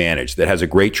actively managed, that has a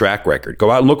great track record.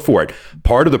 Go out and look for it.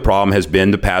 Part of the problem has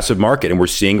been the passive market, and we're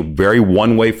seeing very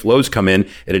one-way flows come in,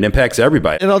 and it impacts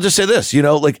everybody. And I'll just say this,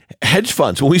 like hedge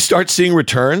funds, when we start seeing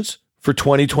returns for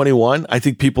 2021, I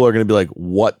think people are going to be like,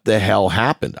 what the hell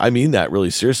happened? I mean that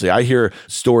really seriously. I hear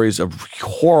stories of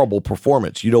horrible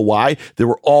performance. You know why? They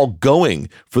were all going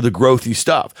for the growthy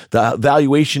stuff. The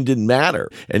valuation didn't matter.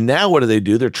 And now what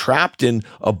do? They're trapped in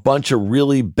a bunch of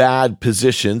really bad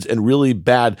positions and really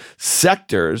bad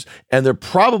sectors, and they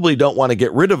probably don't want to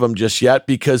get rid of them just yet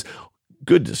because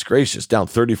goodness gracious, down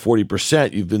 30,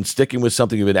 40%. You've been sticking with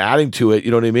something, you've been adding to it. You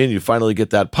know what I mean? You finally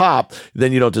get that pop,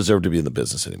 then you don't deserve to be in the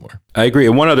business anymore. I agree.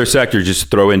 And one other sector, just to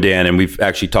throw in, Dan, and we've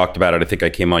actually talked about it. I think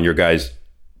I came on your guys'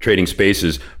 Trading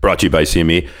Spaces, brought to you by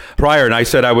CME prior, and I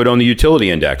said I would own the utility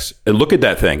index. And look at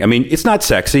that thing. I mean, it's not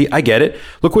sexy. I get it.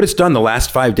 Look what it's done the last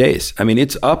 5 days. I mean,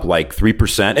 it's up like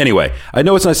 3%. Anyway, I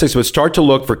know it's not sexy, but start to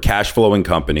look for cash flowing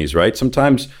companies, right?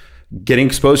 Sometimes getting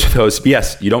exposed to those,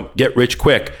 yes, you don't get rich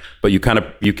quick, but you can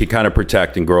kind of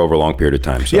protect and grow over a long period of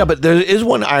time. So. Yeah, but there is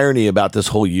one irony about this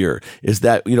whole year is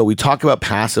that, we talk about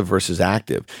passive versus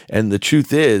active. And the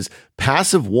truth is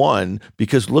passive won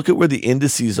because look at where the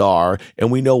indices are. And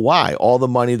we know why. All the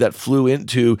money that flew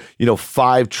into,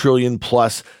 5 trillion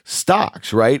plus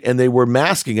stocks, right? And they were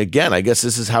masking, again, I guess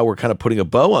this is how we're kind of putting a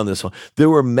bow on this one. They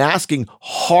were masking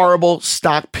horrible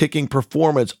stock picking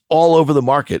performance all over the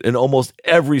market in almost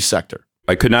every sector.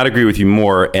 I could not agree with you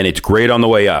more, and it's great on the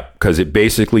way up because it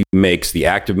basically makes the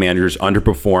active managers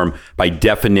underperform by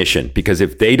definition. Because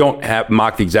if they don't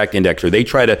mock the exact index or they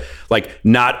try to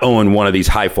not own one of these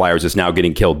high flyers that's now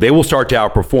getting killed, they will start to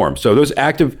outperform. So those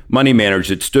active money managers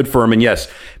that stood firm, and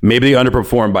yes, maybe they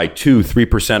underperformed by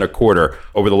 2-3% a quarter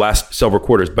over the last several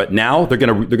quarters, but now they're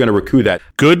gonna recoup that.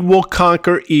 Good will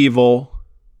conquer evil.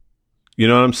 You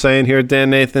know what I'm saying here, Dan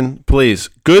Nathan? Please,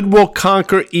 good will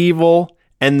conquer evil.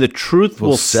 And the truth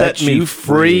will set me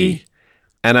free.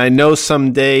 And I know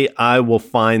someday I will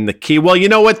find the key. Well, you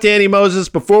know what, Danny Moses?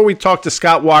 Before we talk to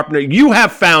Scott Warpner, you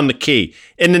have found the key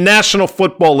in the National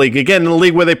Football League. Again, in the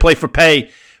league where they play for pay.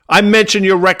 I mentioned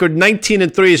your record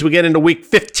 19-3 as we get into week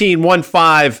 15,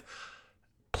 1-5.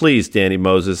 Please, Danny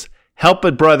Moses, help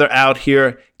a brother out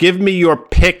here. Give me your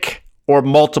pick or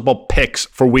multiple picks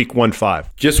for week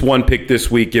 1-5. Just one pick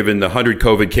this week, given the 100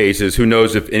 COVID cases. Who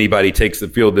knows if anybody takes the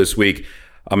field this week.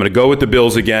 I'm going to go with the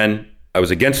Bills again. I was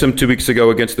against them 2 weeks ago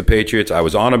against the Patriots. I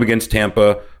was on them against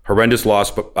Tampa. Horrendous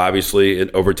loss, but obviously,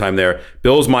 in overtime there.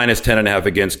 Bills minus 10.5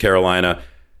 against Carolina.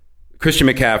 Christian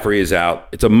McCaffrey is out.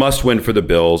 It's a must-win for the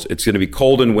Bills. It's going to be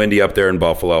cold and windy up there in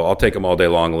Buffalo. I'll take them all day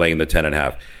long, laying the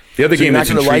 10.5. The other game that's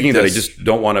intriguing that I just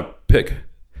don't want to pick.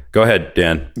 Go ahead,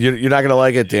 Dan. You're not going to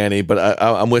like it, Danny, but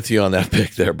I'm with you on that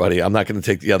pick there, buddy. I'm not going to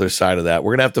take the other side of that.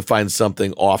 We're going to have to find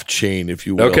something off-chain, if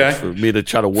you will, for me to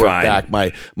try to work back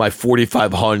my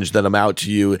 45 hunch that I'm out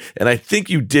to you. And I think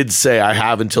you did say I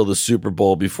have until the Super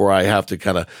Bowl before I have to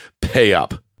kind of pay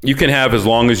up. You can have as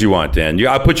long as you want, Dan.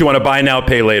 I'll put you on a buy now,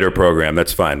 pay later program.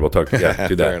 That's fine. We'll talk. Yeah,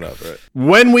 do that. Fair enough. Right.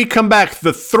 When we come back,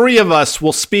 the three of us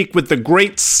will speak with the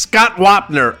great Scott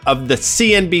Wapner of the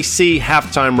CNBC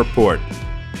Halftime Report.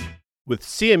 With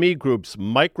CME Group's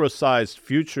micro-sized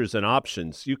futures and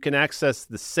options, you can access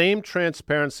the same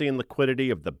transparency and liquidity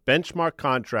of the benchmark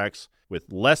contracts with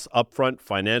less upfront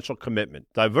financial commitment.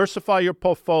 Diversify your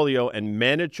portfolio and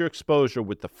manage your exposure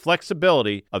with the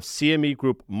flexibility of CME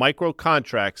Group micro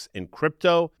contracts in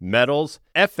crypto, metals,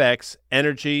 FX,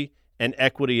 energy, and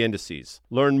equity indices.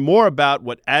 Learn more about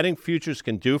what adding futures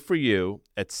can do for you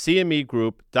at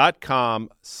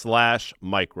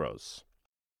cmegroup.com/micros.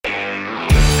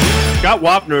 Scott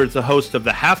Wapner is the host of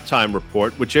the Halftime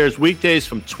Report, which airs weekdays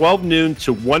from 12 noon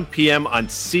to 1 p.m. on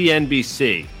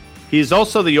CNBC. He is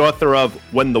also the author of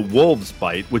When the Wolves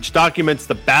Bite, which documents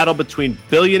the battle between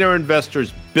billionaire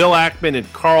investors Bill Ackman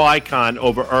and Carl Icahn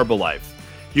over Herbalife.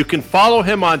 You can follow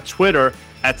him on Twitter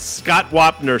at Scott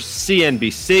Wapner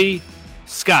CNBC.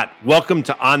 Scott, welcome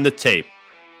to On the Tape.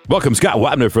 Welcome, Scott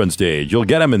Wapner, front stage. You'll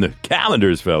get him in the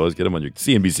calendars, fellas. Get him on your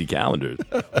CNBC calendars.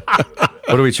 What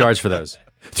do we charge for those?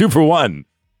 2 for 1.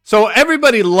 So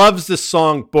everybody loves the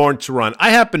song Born to Run.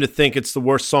 I happen to think it's the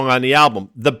worst song on the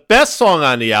album. The best song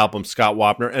on the album, Scott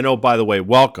Wapner, and oh, by the way,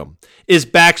 welcome, is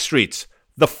Backstreet's,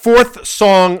 the fourth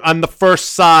song on the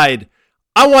first side.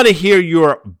 I want to hear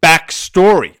your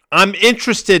backstory. I'm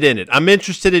interested in it. I'm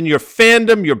interested in your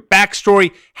fandom, your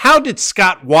backstory. How did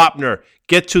Scott Wapner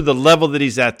get to the level that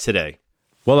he's at today?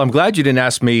 Well, I'm glad you didn't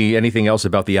ask me anything else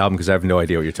about the album because I have no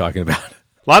idea what you're talking about.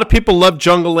 A lot of people love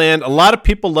Jungle Land. A lot of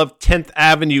people love 10th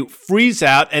Avenue, Freeze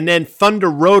Out, and then Thunder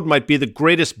Road might be the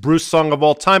greatest Bruce song of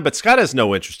all time, but Scott has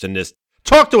no interest in this.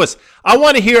 Talk to us. I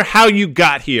want to hear how you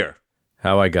got here.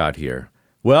 How I got here.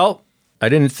 Well, I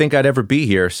didn't think I'd ever be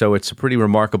here, so it's a pretty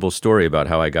remarkable story about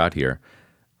how I got here.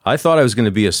 I thought I was going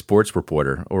to be a sports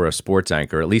reporter or a sports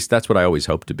anchor. At least that's what I always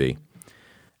hoped to be.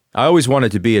 I always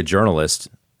wanted to be a journalist,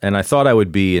 and I thought I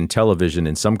would be in television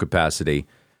in some capacity.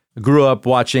 I grew up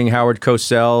watching Howard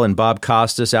Cosell and Bob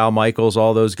Costas, Al Michaels,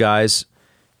 all those guys,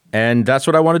 and that's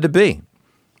what I wanted to be.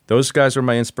 Those guys are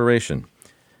my inspiration.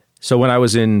 So when I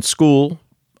was in school,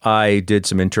 I did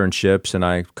some internships, and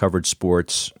I covered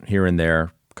sports here and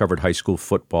there, covered high school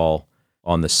football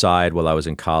on the side while I was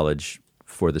in college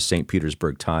for the St.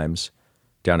 Petersburg Times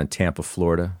down in Tampa,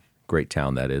 Florida. Great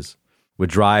town, that is. Would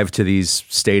drive to these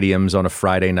stadiums on a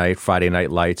Friday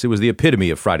Night Lights. It was the epitome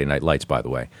of Friday Night Lights, by the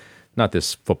way. Not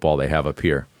this football they have up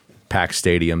here. Packed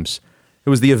stadiums. It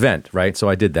was the event, right? So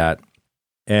I did that.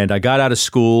 And I got out of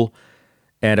school,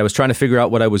 and I was trying to figure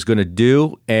out what I was going to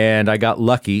do, and I got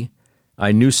lucky.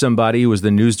 I knew somebody who was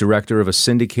the news director of a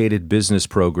syndicated business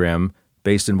program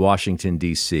based in Washington,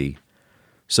 D.C.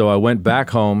 So I went back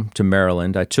home to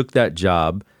Maryland. I took that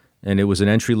job, and it was an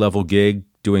entry-level gig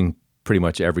doing pretty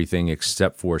much everything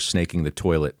except for snaking the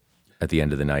toilet at the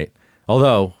end of the night.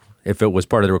 Although, if it was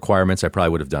part of the requirements, I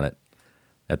probably would have done it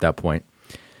at that point.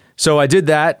 So I did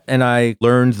that, and I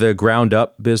learned the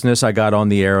ground-up business. I got on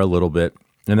the air a little bit.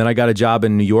 And then I got a job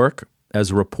in New York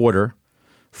as a reporter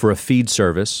for a feed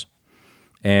service.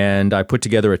 And I put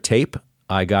together a tape.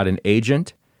 I got an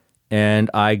agent, and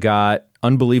I got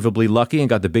unbelievably lucky and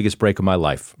got the biggest break of my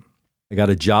life. I got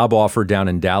a job offer down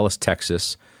in Dallas,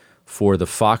 Texas, for the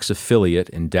Fox affiliate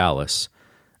in Dallas.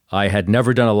 I had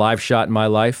never done a live shot in my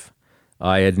life.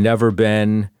 I had never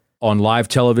been on live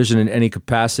television in any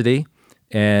capacity,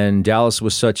 and Dallas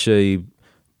was such a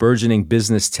burgeoning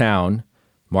business town.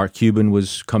 Mark Cuban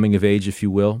was coming of age, if you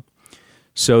will.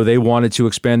 So they wanted to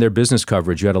expand their business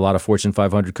coverage. You had a lot of Fortune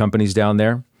 500 companies down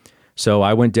there. So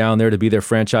I went down there to be their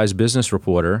franchise business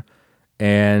reporter,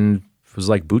 and it was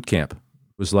like boot camp.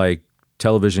 It was like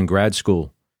television grad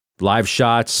school. Live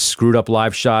shots, screwed up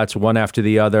live shots, one after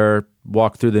the other,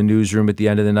 walk through the newsroom at the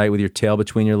end of the night with your tail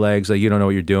between your legs, like you don't know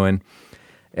what you're doing.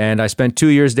 And I spent 2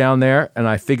 years down there, and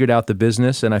I figured out the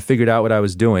business, and I figured out what I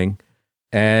was doing,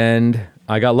 and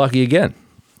I got lucky again.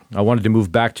 I wanted to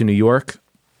move back to New York,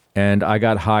 and I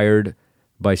got hired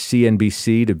by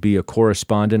CNBC to be a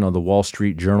correspondent on the Wall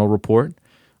Street Journal report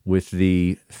with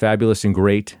the fabulous and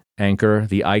great anchor,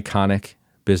 the iconic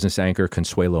business anchor,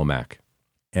 Consuelo Mack.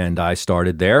 And I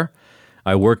started there.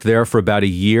 I worked there for about a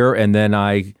year, and then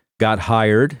I got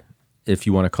hired, if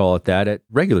you want to call it that, at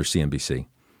regular CNBC.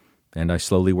 And I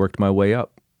slowly worked my way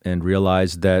up and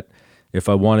realized that if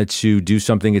I wanted to do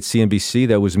something at CNBC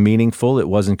that was meaningful, it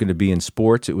wasn't going to be in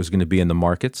sports, it was going to be in the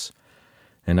markets.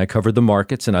 And I covered the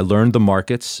markets, and I learned the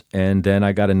markets, and then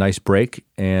I got a nice break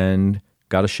and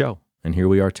got a show. And here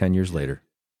we are 10 years later.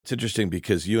 It's interesting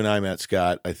because you and I, Matt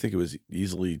Scott, I think it was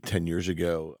easily 10 years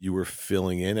ago, you were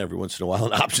filling in every once in a while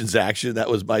in Options Action.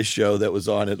 That was my show that was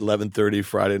on at 11:30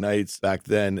 Friday nights back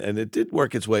then. And it did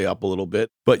work its way up a little bit.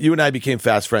 But you and I became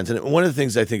fast friends. And one of the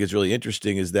things I think is really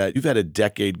interesting is that you've had a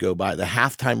decade go by. The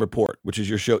Halftime Report, which is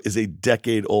your show, is a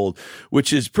decade old,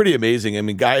 which is pretty amazing. I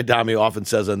mean, Guy Adami often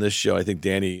says on this show, I think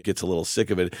Danny gets a little sick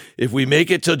of it, if we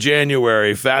make it till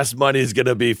January, Fast Money is going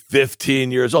to be 15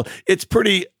 years old. It's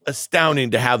pretty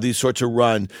astounding to have these sorts of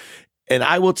run. And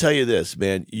I will tell you this,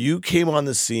 man, you came on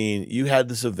the scene, you had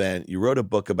this event, you wrote a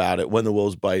book about it, When the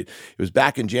Wolves Bite. It was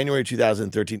back in January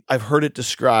 2013. I've heard it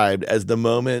described as the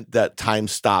moment that time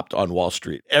stopped on Wall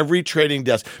Street. Every trading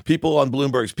desk, people on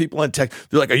Bloomberg's, people on tech,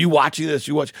 they're like, are you watching this?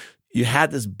 You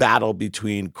had this battle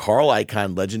between Carl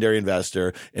Icahn, legendary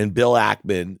investor, and Bill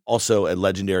Ackman, also a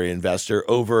legendary investor,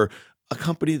 over a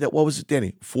company that, what was it,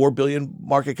 Danny? $4 billion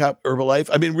market cap, Herbalife?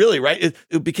 I mean, really, right?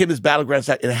 It became this battleground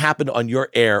site, and it happened on your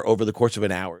air over the course of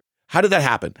an hour. How did that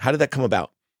happen? How did that come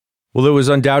about? Well, it was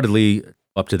undoubtedly,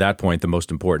 up to that point, the most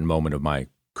important moment of my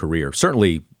career,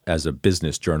 certainly as a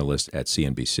business journalist at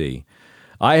CNBC.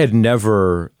 I had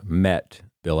never met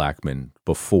Bill Ackman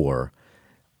before,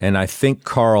 and I think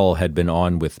Carl had been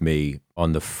on with me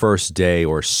on the first day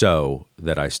or so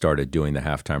that I started doing the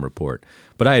Halftime Report.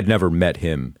 But I had never met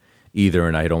him either,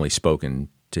 and I had only spoken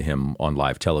to him on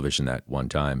live television that one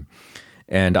time.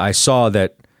 And I saw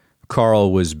that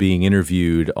Carl was being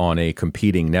interviewed on a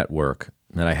competing network,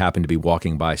 and I happened to be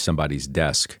walking by somebody's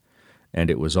desk, and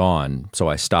it was on. So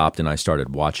I stopped and I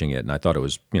started watching it, and I thought it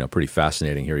was, pretty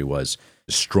fascinating. Here he was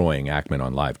destroying Ackman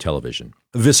on live television,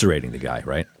 eviscerating the guy,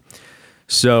 right?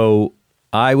 So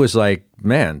I was like,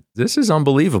 man, this is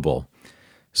unbelievable.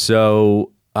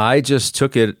 So I just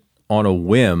took it on a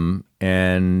whim,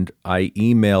 and I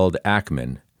emailed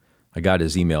Ackman. I got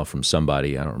his email from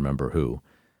somebody, I don't remember who.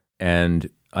 And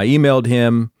I emailed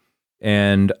him,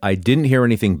 and I didn't hear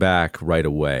anything back right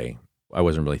away. I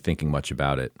wasn't really thinking much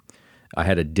about it. I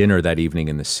had a dinner that evening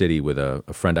in the city with a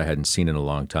friend I hadn't seen in a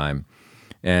long time.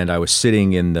 And I was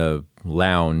sitting in the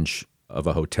lounge of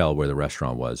a hotel where the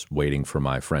restaurant was, waiting for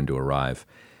my friend to arrive.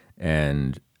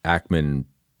 And Ackman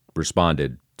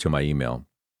responded to my email.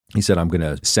 He said, I'm going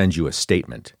to send you a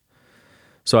statement.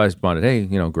 So I responded, hey,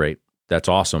 great. That's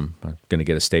awesome. I'm going to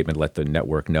get a statement, let the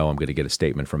network know I'm going to get a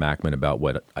statement from Ackman about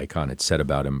what Icahn had said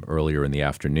about him earlier in the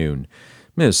afternoon.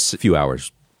 It was a few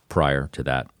hours prior to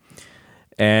that.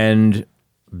 And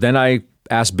then I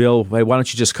asked Bill, hey, why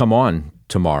don't you just come on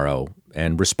tomorrow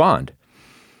and respond?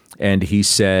 And he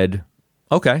said,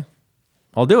 okay,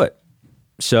 I'll do it.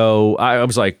 So I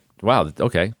was like, wow,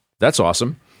 okay, that's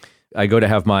awesome. I go to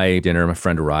have my dinner. My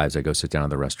friend arrives. I go sit down at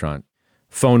the restaurant.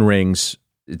 Phone rings.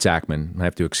 It's Ackman. I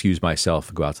have to excuse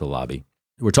myself, go out to the lobby.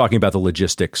 We're talking about the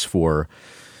logistics for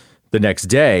the next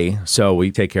day. So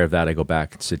we take care of that. I go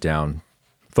back and sit down.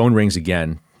 Phone rings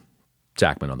again. It's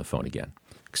Ackman on the phone again.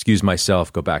 Excuse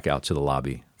myself, go back out to the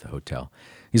lobby of the hotel.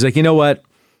 He's like, you know what?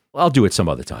 I'll do it some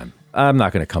other time. I'm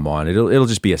not going to come on. It'll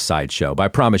just be a sideshow, but I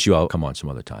promise you I'll come on some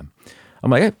other time.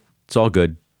 I'm like, hey, it's all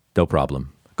good. No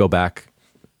problem. Go back,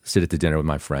 sit at the dinner with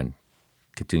my friend,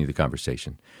 continue the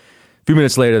conversation. A few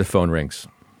minutes later, the phone rings.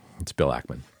 It's Bill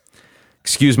Ackman.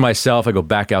 Excuse myself. I go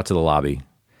back out to the lobby.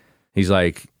 He's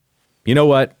like, you know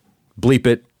what? Bleep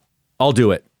it. I'll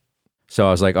do it. So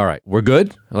I was like, all right, we're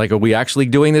good? Like, are we actually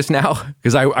doing this now?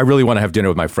 Because I really want to have dinner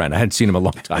with my friend. I hadn't seen him in a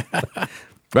long time.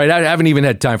 Right? I haven't even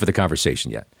had time for the conversation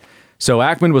yet. So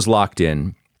Ackman was locked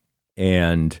in,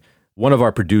 and one of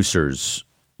our producers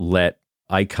let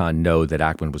Icahn know that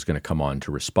Ackman was going to come on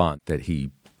to respond, that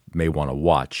he may want to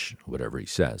watch whatever he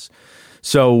says.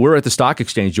 So we're at the stock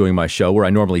exchange doing my show where I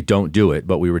normally don't do it,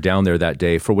 but we were down there that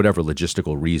day for whatever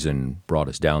logistical reason brought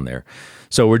us down there.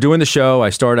 So we're doing the show. I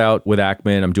start out with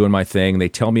Ackman. I'm doing my thing. They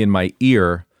tell me in my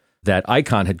ear that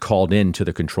Icahn had called in to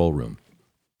the control room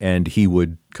and he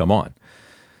would come on.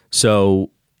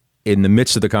 So in the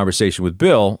midst of the conversation with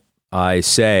Bill, I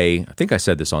think I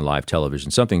said this on live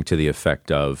television, something to the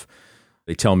effect of,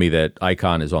 they tell me that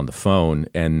Icahn is on the phone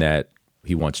and that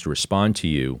he wants to respond to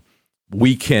you.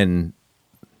 We can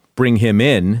bring him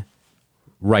in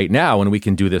right now and we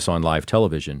can do this on live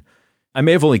television. I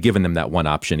may have only given them that one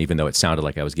option, even though it sounded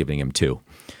like I was giving him two.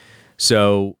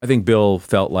 So I think Bill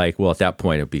felt like, well, at that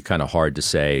point, it'd be kind of hard to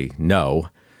say no.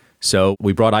 So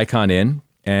we brought Icahn in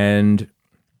and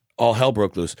all hell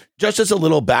broke loose. Just as a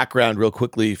little background real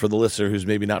quickly for the listener who's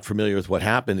maybe not familiar with what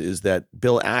happened is that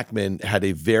Bill Ackman had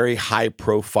a very high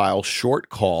profile short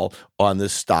call on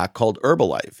this stock called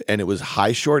Herbalife. And it was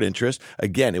high short interest.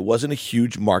 Again, it wasn't a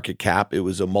huge market cap. It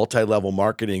was a multi-level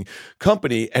marketing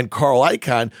company. And Carl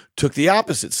Icahn took the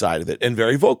opposite side of it and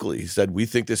very vocally. He said, we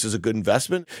think this is a good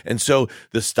investment. And so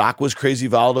the stock was crazy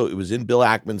volatile. It was in Bill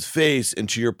Ackman's face. And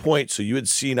to your point, so you had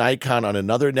seen Icahn on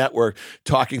another network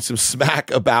talking some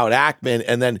smack about Ackman.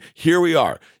 And then here we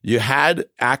are. You had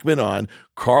Ackman on,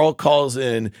 Carl calls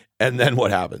in, and then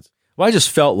what happens? Well, I just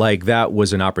felt like that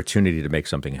was an opportunity to make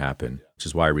something happen, which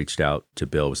is why I reached out to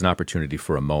Bill. It was an opportunity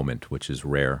for a moment, which is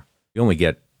rare. You only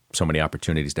get so many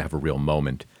opportunities to have a real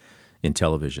moment in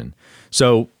television.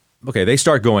 So, okay, they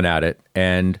start going at it,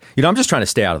 and I'm just trying to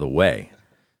stay out of the way.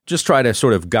 Just try to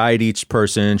sort of guide each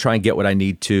person, try and get what I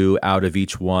need to out of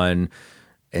each one,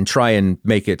 and try and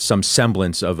make it some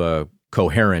semblance of a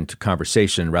coherent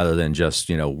conversation rather than just,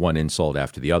 one insult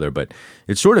after the other. But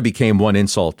it sort of became one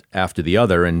insult after the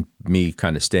other and me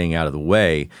kind of staying out of the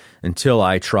way until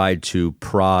I tried to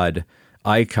prod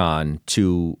Icahn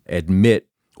to admit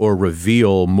or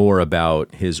reveal more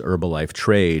about his Herbalife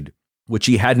trade, which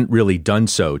he hadn't really done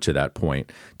so to that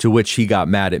point, to which he got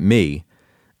mad at me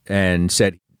and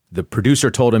said the producer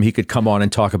told him he could come on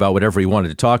and talk about whatever he wanted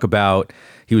to talk about.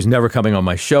 He was never coming on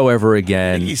my show ever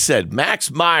again. He said, Max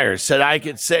Myers said I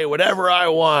could say whatever I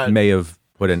want. May have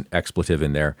put an expletive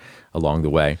in there along the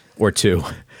way, or two.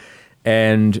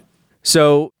 And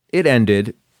so it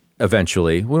ended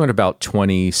eventually. We went about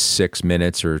 26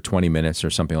 minutes or 20 minutes or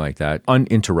something like that,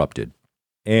 uninterrupted.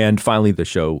 And finally the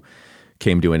show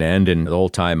came to an end, and the whole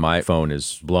time my phone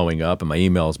is blowing up and my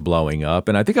email is blowing up.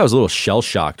 And I think I was a little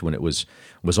shell-shocked when it was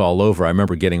all over. I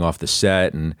remember getting off the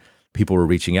set and people were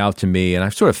reaching out to me, and I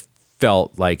sort of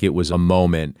felt like it was a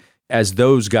moment as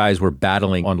those guys were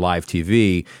battling on live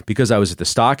TV. Because I was at the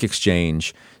stock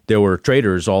exchange, there were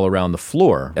traders all around the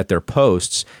floor at their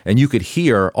posts, and you could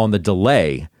hear on the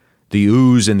delay the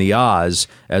oohs and the ahs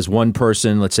as one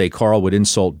person, let's say Carl, would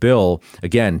insult Bill.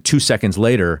 Again, 2 seconds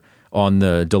later, on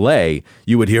the delay,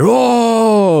 you would hear,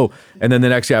 oh, and then the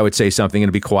next guy would say something and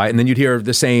it'd be quiet. And then you'd hear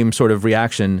the same sort of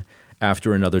reaction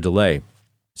after another delay.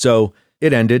 So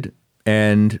it ended,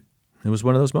 and it was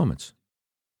one of those moments.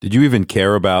 Did you even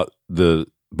care about the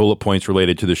bullet points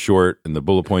related to the short and the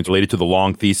bullet points related to the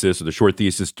long thesis or the short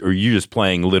thesis? Or are you just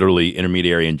playing literally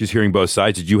intermediary and just hearing both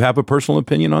sides? Did you have a personal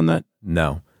opinion on that?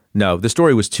 No, the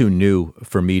story was too new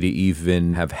for me to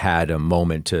even have had a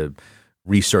moment to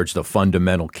research the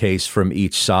fundamental case from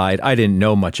each side. I didn't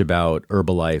know much about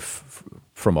Herbalife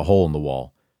from a hole in the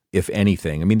wall, if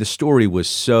anything. I mean, the story was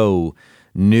so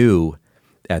new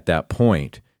at that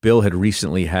point. Bill had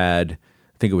recently had,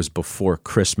 I think it was before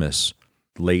Christmas,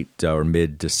 late or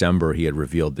mid-December, he had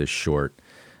revealed this short,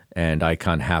 and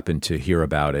Icahn happened to hear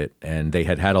about it, and they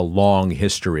had had a long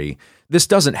history. This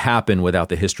doesn't happen without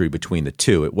the history between the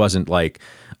two. It wasn't like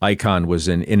Icahn was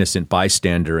an innocent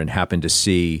bystander and happened to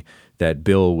see that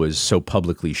Bill was so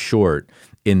publicly short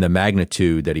in the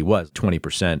magnitude that he was.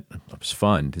 20% of his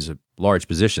fund is a large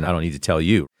position. I don't need to tell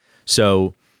you.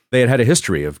 So they had a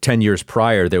history of 10 years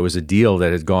prior. There was a deal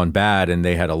that had gone bad and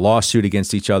they had a lawsuit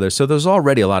against each other. So there's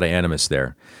already a lot of animus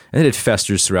there. And it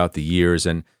festers throughout the years.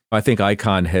 And I think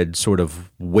Icahn had sort of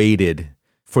waited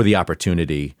for the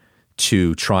opportunity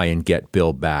to try and get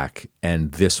Bill back.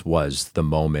 And this was the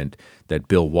moment that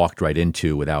Bill walked right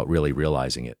into without really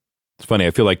realizing it. It's funny.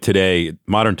 I feel like today,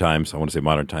 modern times,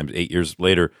 8 years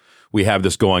later, we have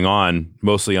this going on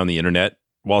mostly on the internet,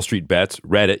 Wall Street Bets,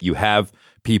 Reddit. You have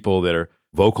people that are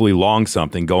vocally long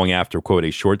something going after, quote, a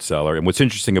short seller. And what's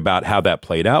interesting about how that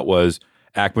played out was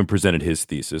Ackman presented his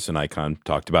thesis and Icahn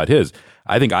talked about his.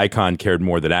 I think Icahn cared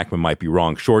more that Ackman might be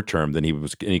wrong short term than he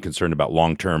was any concerned about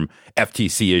long term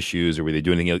FTC issues or were they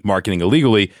doing anything like marketing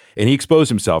illegally. And he exposed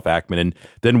himself, Ackman. And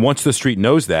then once the street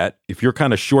knows that, if you're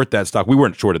kind of short that stock, we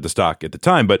weren't short at the stock at the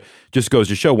time, but just goes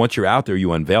to show once you're out there,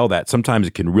 you unveil that. Sometimes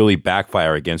it can really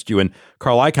backfire against you. And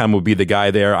Carl Icahn would be the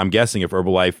guy there. I'm guessing if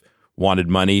Herbalife wanted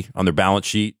money on their balance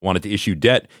sheet, wanted to issue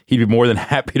debt, he'd be more than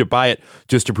happy to buy it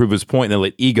just to prove his point and then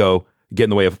let ego get in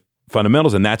the way of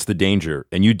fundamentals, and that's the danger.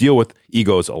 And you deal with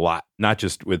egos a lot, not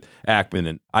just with Ackman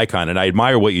and Icahn. And I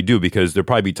admire what you do, because there'll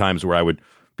probably be times where I would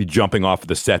be jumping off of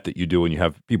the set that you do when you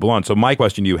have people on. So my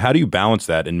question to you, how do you balance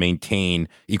that and maintain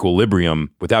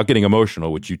equilibrium without getting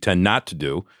emotional, which you tend not to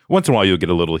do? Once in a while you'll get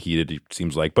a little heated, it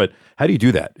seems like. But how do you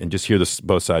do that and just hear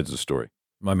both sides of the story?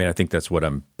 I mean, I think that's what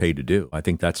I'm paid to do. I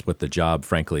think that's what the job,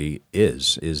 frankly,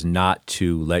 is not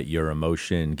to let your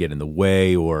emotion get in the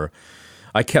way. Or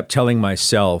I kept telling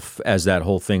myself as that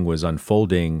whole thing was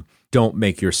unfolding, don't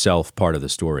make yourself part of the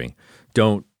story.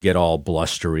 Don't get all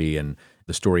blustery and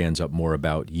the story ends up more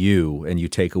about you, and you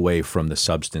take away from the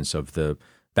substance of the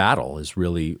battle is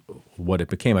really what it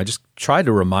became. I just tried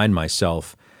to remind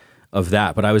myself of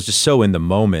that, but I was just so in the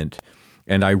moment,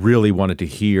 and I really wanted to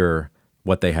hear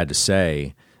what they had to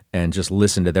say and just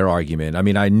listen to their argument. I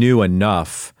mean, I knew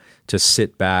enough to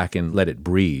sit back and let it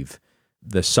breathe.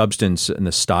 The substance and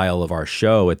the style of our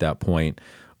show at that point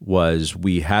was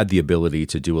we had the ability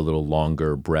to do a little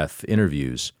longer breath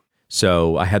interviews.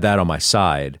 So I had that on my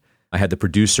side. I had the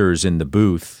producers in the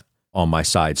booth on my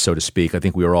side, so to speak. I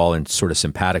think we were all in sort of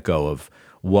simpatico of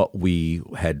what we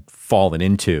had fallen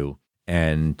into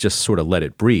and just sort of let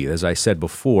it breathe. As I said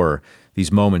before, these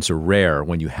moments are rare.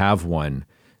 When you have one,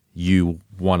 you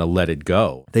want to let it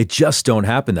go. They just don't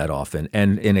happen that often.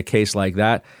 And in a case like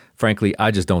that, frankly,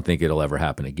 I just don't think it'll ever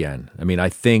happen again. I mean, I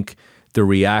think the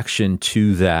reaction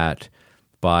to that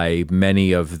by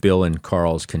many of Bill and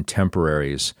Carl's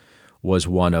contemporaries was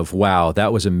one of, wow,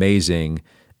 that was amazing,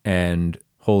 and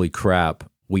holy crap,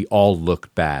 we all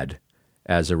look bad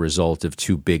as a result of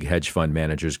two big hedge fund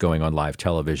managers going on live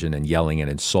television and yelling and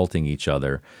insulting each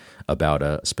other about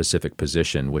a specific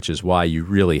position, which is why you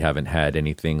really haven't had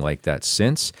anything like that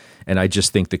since. And I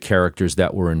just think the characters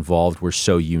that were involved were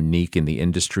so unique in the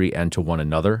industry and to one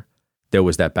another. There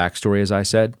was that backstory, as I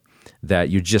said, that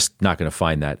you're just not going to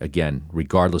find that again,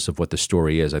 regardless of what the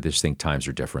story is. I just think times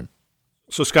are different.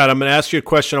 So, Scott, I'm going to ask you a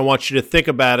question. I want you to think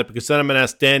about it, because then I'm going to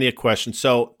ask Danny a question.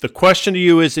 So the question to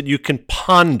you is that you can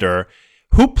ponder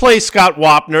who plays Scott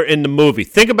Wapner in the movie.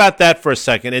 Think about that for a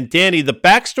second. And Danny, the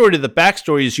backstory to the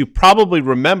backstory is, you probably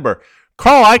remember,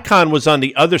 Carl Icahn was on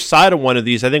the other side of one of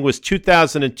these. I think it was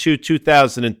 2002,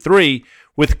 2003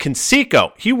 with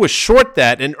Conseco. He was short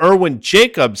that, and Irwin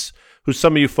Jacobs, who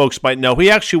some of you folks might know,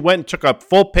 he actually went and took a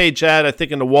full-page ad, I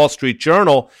think, in the Wall Street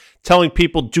Journal, telling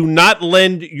people, do not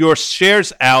lend your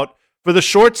shares out for the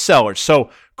short sellers. So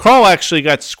Carl actually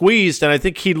got squeezed, and I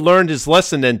think he learned his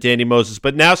lesson then, Danny Moses.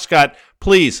 But now, Scott,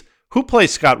 please, who plays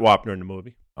Scott Wapner in the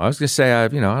movie? I was going to say, I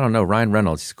don't know, Ryan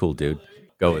Reynolds, he's a cool dude.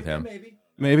 Go with him.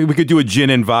 Maybe we could do a gin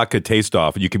and vodka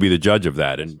taste-off, and you could be the judge of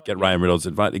that and get Ryan Reynolds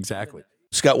invited. Exactly.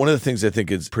 Scott, one of the things I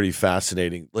think is pretty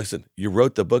fascinating, listen, you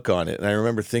wrote the book on it, and I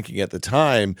remember thinking at the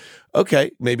time, okay,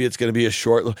 maybe it's going to be a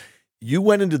short. You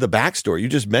went into the backstory. You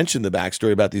just mentioned the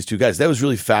backstory about these two guys. That was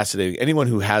really fascinating. Anyone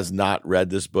who has not read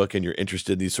this book and you're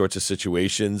interested in these sorts of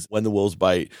situations, When the Wolves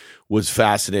Bite was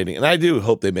fascinating. And I do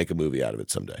hope they make a movie out of it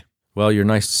someday. Well, you're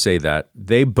nice to say that.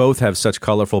 They both have such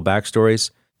colorful backstories.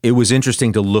 It was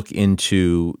interesting to look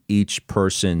into each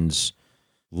person's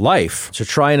life to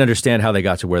try and understand how they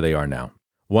got to where they are now.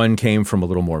 One came from a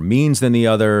little more means than the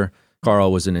other.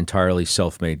 Carl was an entirely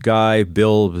self-made guy.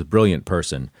 Bill was a brilliant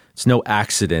person. It's no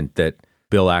accident that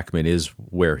Bill Ackman is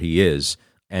where he is,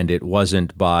 and it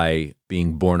wasn't by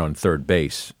being born on third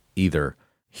base either.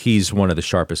 He's one of the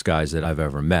sharpest guys that I've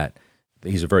ever met.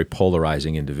 He's a very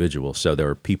polarizing individual, so there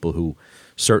are people who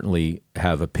certainly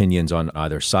have opinions on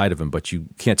either side of him, but you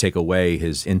can't take away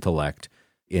his intellect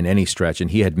in any stretch. And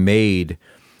he had made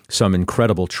some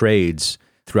incredible trades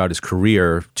throughout his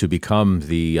career to become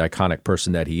the iconic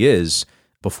person that he is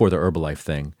before the Herbalife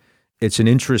thing. It's an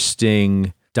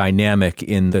interesting dynamic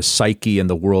in the psyche and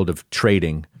the world of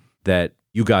trading that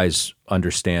you guys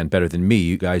understand better than me.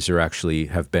 You guys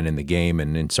have been in the game,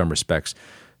 and in some respects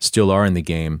still are in the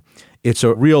game. It's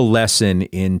a real lesson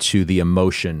into the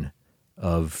emotion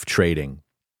of trading.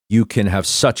 You can have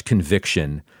such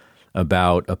conviction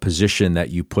about a position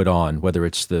that you put on, whether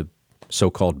it's the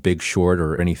so-called big short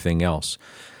or anything else.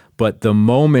 But the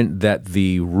moment that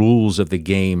the rules of the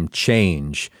game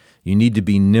change, you need to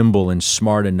be nimble and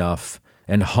smart enough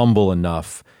and humble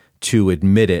enough to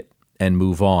admit it and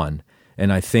move on.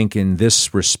 And I think in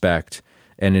this respect,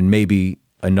 and in maybe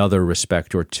another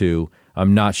respect or two,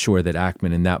 I'm not sure that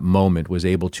Ackman in that moment was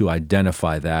able to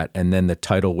identify that. And then the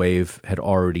tidal wave had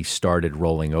already started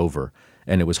rolling over,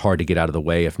 and it was hard to get out of the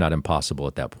way, if not impossible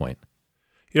at that point.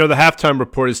 You know, the halftime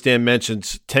report, as Dan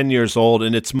mentioned, 10 years old,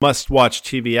 and it's must-watch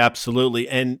TV, absolutely.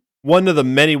 And one of the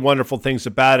many wonderful things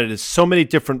about it is so many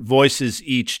different voices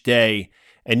each day,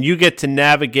 and you get to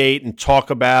navigate and talk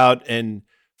about and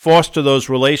foster those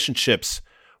relationships.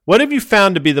 What have you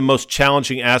found to be the most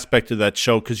challenging aspect of that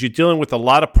show? Because you're dealing with a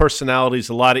lot of personalities,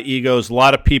 a lot of egos, a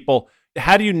lot of people.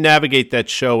 How do you navigate that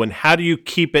show, and how do you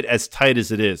keep it as tight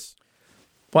as it is?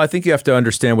 Well, I think you have to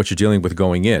understand what you're dealing with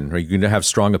going in. Right? You're going to have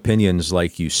strong opinions,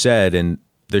 like you said, and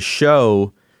the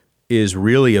show is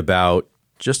really about,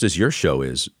 just as your show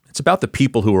is, it's about the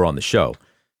people who are on the show.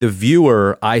 The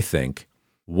viewer, I think,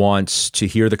 wants to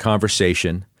hear the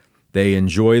conversation. They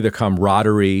enjoy the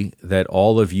camaraderie that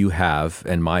all of you have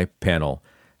and my panel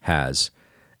has,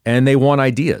 and they want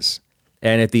ideas.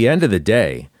 And at the end of the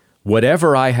day,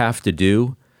 whatever I have to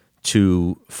do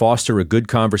to foster a good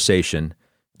conversation,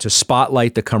 to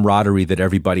spotlight the camaraderie that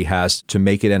everybody has, to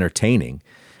make it entertaining,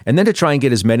 and then to try and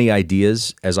get as many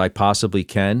ideas as I possibly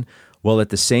can, while at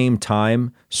the same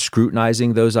time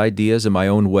scrutinizing those ideas in my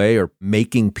own way or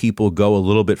making people go a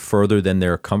little bit further than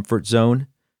their comfort zone.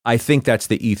 I think that's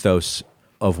the ethos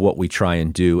of what we try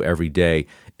and do every day,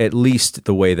 at least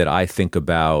the way that I think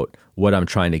about what I'm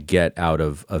trying to get out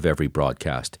of every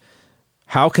broadcast.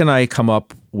 How can I come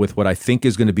up with what I think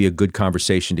is going to be a good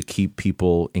conversation to keep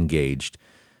people engaged?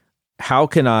 How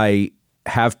can I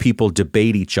have people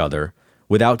debate each other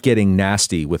without getting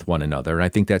nasty with one another? And I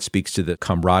think that speaks to the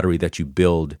camaraderie that you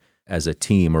build as a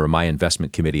team, or my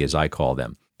investment committee, as I call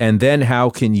them. And then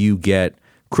how can you get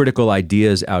critical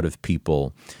ideas out of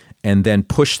people and then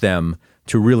push them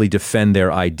to really defend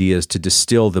their ideas, to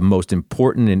distill the most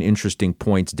important and interesting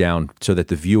points down so that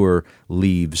the viewer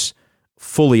leaves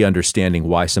fully understanding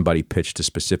why somebody pitched a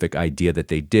specific idea that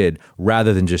they did,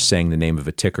 rather than just saying the name of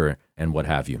a ticker and what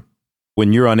have you.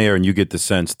 When you're on air and you get the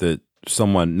sense that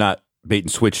someone not bait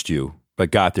and switched you, but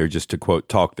got there just to, quote,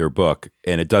 talk their book,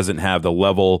 and it doesn't have the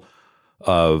level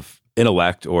of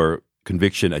intellect or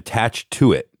conviction attached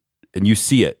to it, and you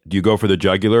see it, do you go for the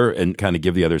jugular and kind of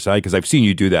give the other side? Because I've seen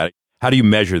you do that. How do you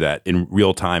measure that in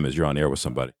real time as you're on air with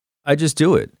somebody? I just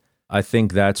do it. I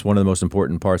think that's one of the most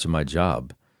important parts of my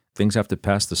job. Things have to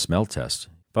pass the smell test.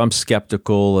 If I'm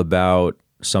skeptical about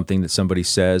something that somebody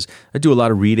says, I do a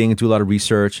lot of reading, I do a lot of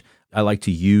research. I like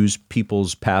to use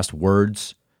people's past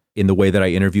words in the way that I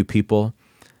interview people.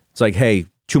 It's like, hey,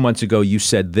 2 months ago you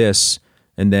said this,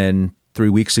 and then 3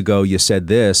 weeks ago you said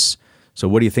this. So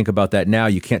what do you think about that now?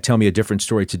 You can't tell me a different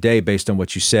story today based on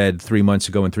what you said 3 months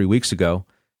ago and 3 weeks ago.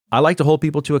 I like to hold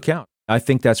people to account. I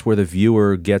think that's where the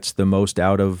viewer gets the most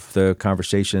out of the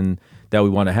conversation that we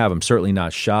want to have. I'm certainly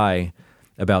not shy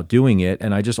about doing it,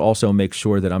 and I just also make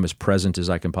sure that I'm as present as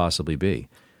I can possibly be,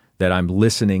 that I'm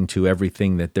listening to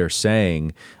everything that they're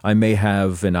saying. I may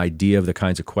have an idea of the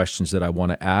kinds of questions that I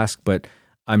want to ask, but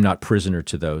I'm not prisoner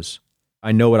to those.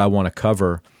 I know what I want to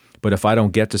cover, but if I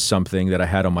don't get to something that I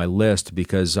had on my list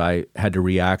because I had to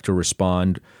react or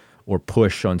respond or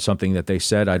push on something that they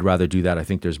said, I'd rather do that. I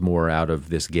think there's more out of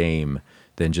this game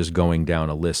than just going down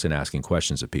a list and asking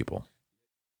questions of people.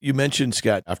 You mentioned,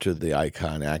 Scott, after the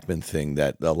Icahn Ackman thing,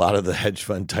 that a lot of the hedge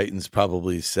fund titans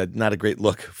probably said, not a great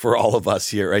look for all of us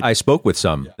here, right? I spoke with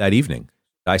some that evening.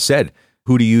 I said,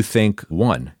 who do you think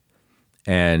won?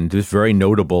 And this very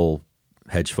notable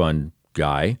hedge fund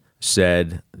guy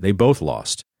said they both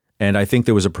lost. And I think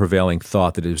there was a prevailing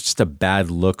thought that it was just a bad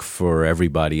look for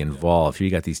everybody involved. You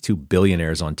got these two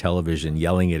billionaires on television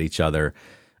yelling at each other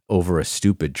over a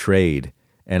stupid trade.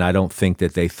 And I don't think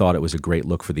that they thought it was a great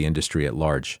look for the industry at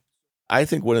large. I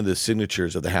think one of the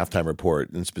signatures of the halftime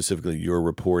report, and specifically your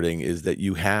reporting, is that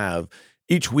you have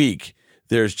each week,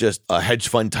 there's just a hedge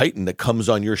fund titan that comes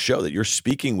on your show that you're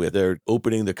speaking with. They're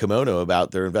opening the kimono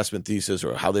about their investment thesis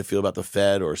or how they feel about the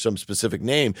Fed or some specific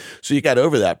name. So you got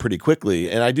over that pretty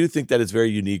quickly. And I do think that it's very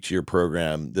unique to your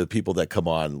program, the people that come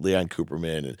on, Leon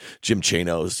Cooperman and Jim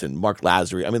Chanos and Mark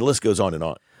Lazary. I mean, the list goes on and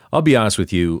on. I'll be honest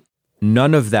with you.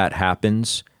 None of that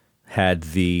happens had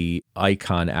the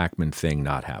Icahn Ackman thing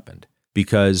not happened,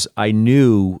 because I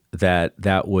knew that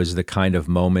that was the kind of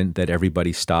moment that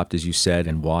everybody stopped, as you said,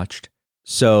 and watched.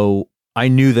 So I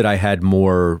knew that I had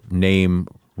more name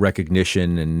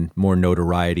recognition and more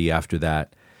notoriety after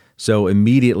that. So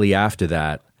immediately after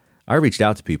that, I reached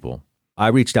out to people. I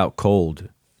reached out cold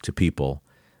to people.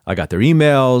 I got their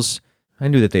emails. I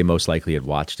knew that they most likely had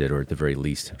watched it, or at the very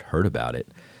least had heard about it.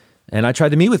 And I tried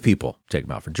to meet with people, take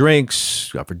them out for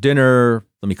drinks, go out for dinner,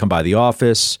 let me come by the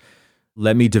office,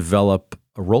 let me develop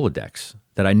a Rolodex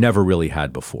that I never really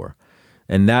had before.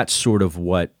 And that's sort of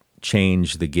what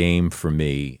changed the game for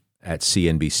me at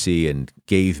CNBC and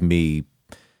gave me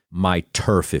my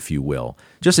turf, if you will,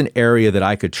 just an area that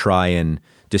I could try and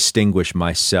distinguish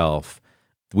myself.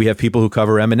 We have people who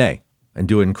cover M&A and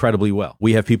do it incredibly well.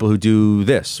 We have people who do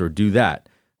this or do that.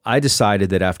 I decided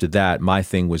that after that, my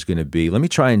thing was going to be, let me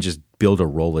try and just build a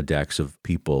Rolodex of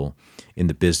people in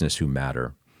the business who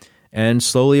matter. And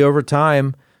slowly over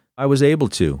time, I was able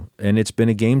to, and it's been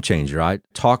a game changer. I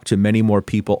talk to many more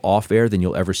people off air than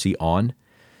you'll ever see on.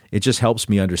 It just helps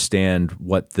me understand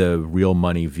what the real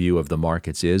money view of the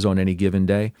markets is on any given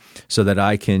day so that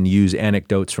I can use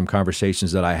anecdotes from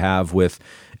conversations that I have with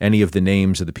any of the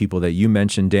names of the people that you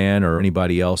mentioned, Dan, or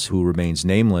anybody else who remains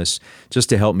nameless, just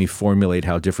to help me formulate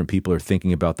how different people are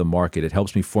thinking about the market. It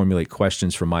helps me formulate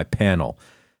questions for my panel.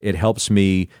 It helps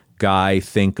me, Guy,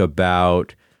 think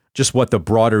about just what the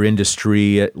broader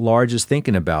industry at large is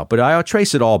thinking about. But I'll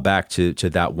trace it all back to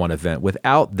that one event.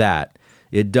 Without that,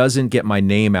 it doesn't get my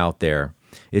name out there.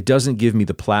 It doesn't give me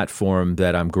the platform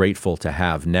that I'm grateful to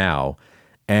have now.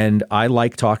 And I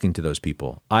like talking to those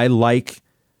people. I like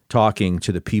talking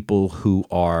to the people who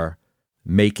are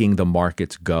making the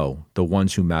markets go, the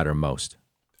ones who matter most.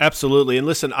 Absolutely. And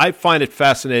listen, I find it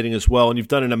fascinating as well. And you've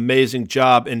done an amazing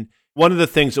job. And one of the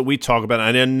things that we talk about,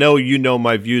 and I know you know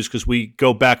my views because we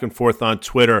go back and forth on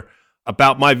Twitter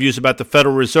about my views about the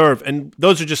Federal Reserve. And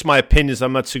those are just my opinions.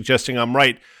 I'm not suggesting I'm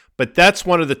right. But that's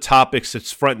one of the topics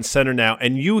that's front and center now.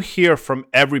 And you hear from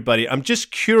everybody. I'm just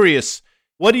curious,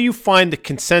 what do you find the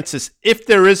consensus, if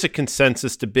there is a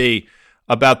consensus to be,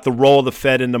 about the role of the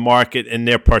Fed in the market and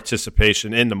their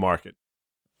participation in the market?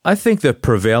 I think the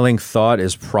prevailing thought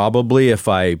is probably, if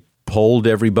I polled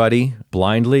everybody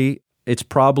blindly, it's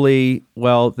probably,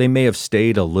 well, they may have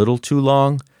stayed a little too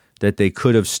long, that they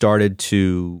could have started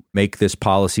to make this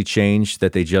policy change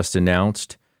that they just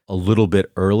announced a little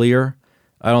bit earlier.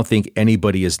 I don't think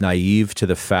anybody is naive to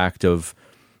the fact of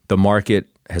the market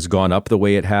has gone up the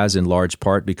way it has in large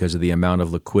part because of the amount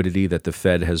of liquidity that the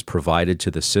Fed has provided to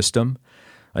the system.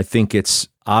 I think it's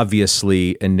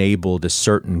obviously enabled a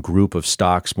certain group of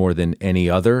stocks more than any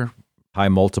other, high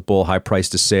multiple, high price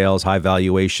to sales, high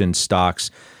valuation stocks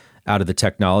out of the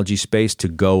technology space to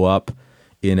go up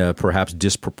in a perhaps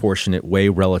disproportionate way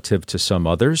relative to some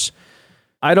others.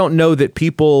 I don't know that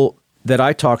people that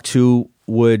I talk to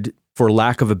would, for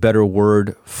lack of a better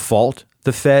word, fault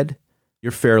the Fed.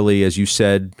 You're fairly, as you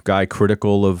said, Guy,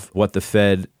 critical of what the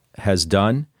Fed has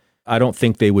done. I don't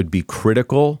think they would be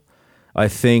critical. I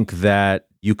think that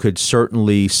you could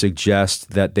certainly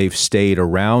suggest that they've stayed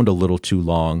around a little too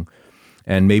long,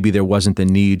 and maybe there wasn't the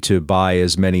need to buy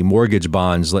as many mortgage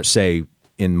bonds, let's say,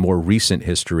 in more recent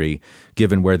history,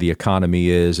 given where the economy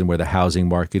is and where the housing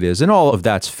market is. And all of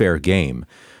that's fair game.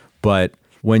 But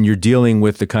when you're dealing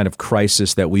with the kind of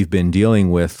crisis that we've been dealing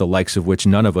with, the likes of which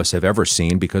none of us have ever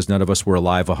seen because none of us were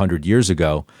alive 100 years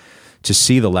ago, to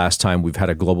see the last time we've had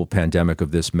a global pandemic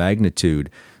of this magnitude,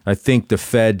 I think the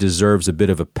Fed deserves a bit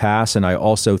of a pass, and I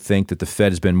also think that the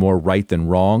Fed has been more right than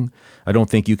wrong. I don't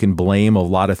think you can blame a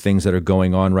lot of things that are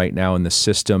going on right now in the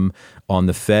system on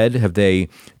the Fed. Have they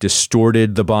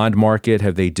distorted the bond market?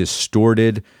 Have they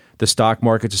distorted the stock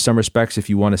market to some respects? If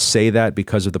you want to say that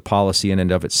because of the policy in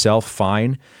and of itself,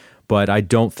 fine. But I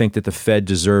don't think that the Fed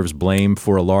deserves blame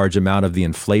for a large amount of the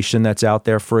inflation that's out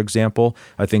there, for example.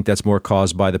 I think that's more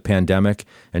caused by the pandemic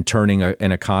and turning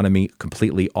an economy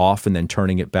completely off and then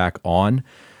turning it back on.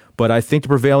 But I think the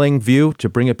prevailing view, to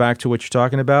bring it back to what you're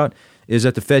talking about, is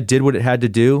that the Fed did what it had to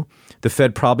do. The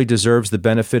Fed probably deserves the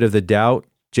benefit of the doubt.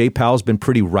 Jay Powell's been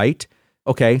pretty right.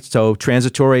 Okay, so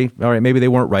transitory, all right, maybe they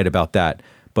weren't right about that.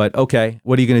 But okay,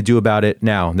 what are you going to do about it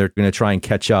now? They're going to try and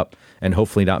catch up and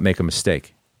hopefully not make a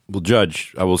mistake. Well,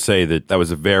 Judge, I will say that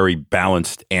was a very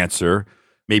balanced answer.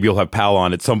 Maybe you'll have Powell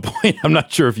on at some point. I'm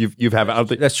not sure if you've have. I don't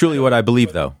think that's truly what I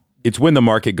believe, though. It's when the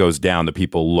market goes down that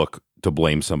people look to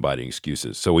blame somebody,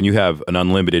 excuses. So when you have an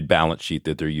unlimited balance sheet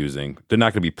that they're using, they're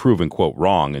not going to be proven, quote,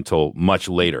 wrong until much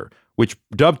later, which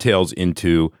dovetails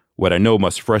into what I know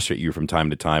must frustrate you from time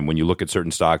to time when you look at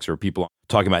certain stocks or people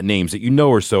talking about names that you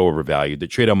know are so overvalued,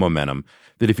 that trade on momentum,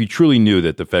 that if you truly knew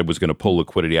that the Fed was going to pull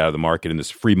liquidity out of the market and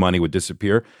this free money would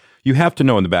disappear, you have to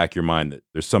know in the back of your mind that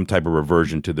there's some type of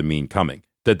reversion to the mean coming,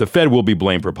 that the Fed will be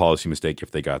blamed for a policy mistake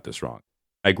if they got this wrong.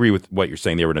 I agree with what you're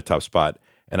saying. They were in a tough spot.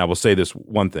 And I will say this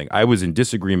one thing. I was in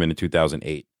disagreement in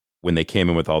 2008 when they came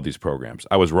in with all these programs.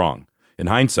 I was wrong. In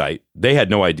hindsight, they had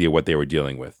no idea what they were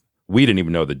dealing with. We didn't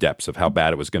even know the depths of how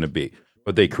bad it was going to be.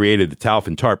 But they created the TALF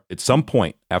and TARP. At some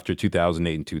point after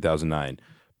 2008 and 2009,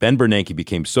 Ben Bernanke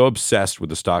became so obsessed with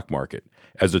the stock market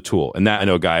as a tool. And that, I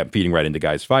know, Guy, I'm feeding right into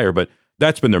Guy's fire, but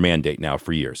that's been their mandate now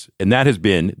for years. And that has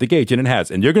been the gauge, and it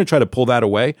has. And they're going to try to pull that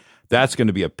away. That's going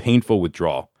to be a painful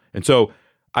withdrawal. And so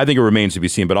I think it remains to be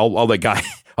seen, but I'll let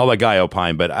Guy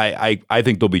opine. But I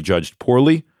think they'll be judged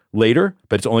poorly later,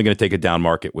 but it's only going to take a down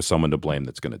market with someone to blame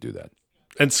that's going to do that.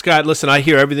 And Scott, listen, I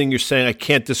hear everything you're saying. I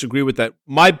can't disagree with that.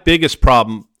 My biggest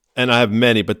problem and I have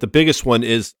many, but the biggest one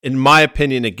is, in my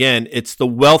opinion, again, it's the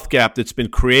wealth gap that's been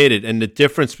created, and the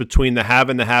difference between the have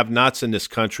and the have-nots in this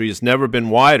country has never been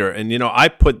wider. And, I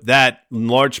put that in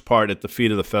large part at the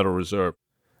feet of the Federal Reserve.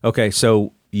 Okay,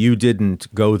 so you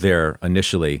didn't go there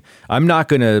initially. I'm not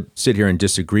going to sit here and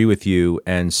disagree with you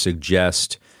and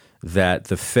suggest that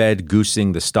the Fed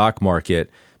goosing the stock market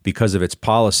because of its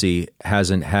policy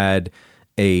hasn't had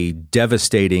a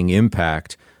devastating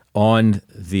impact on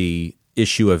the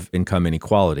issue of income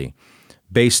inequality.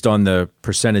 Based on the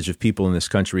percentage of people in this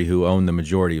country who own the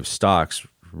majority of stocks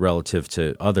relative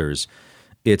to others,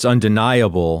 it's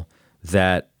undeniable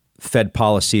that Fed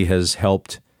policy has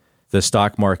helped the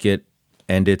stock market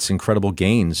and its incredible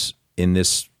gains in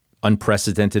this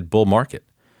unprecedented bull market.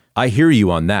 I hear you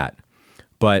on that,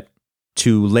 but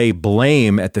to lay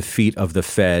blame at the feet of the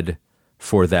Fed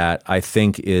for that, I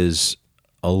think, is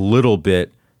a little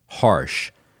bit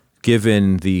harsh,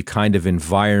 given the kind of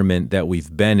environment that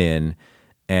we've been in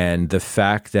and the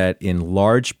fact that in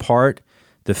large part,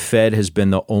 the Fed has been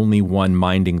the only one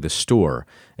minding the store,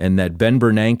 and that Ben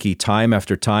Bernanke time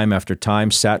after time after time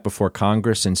sat before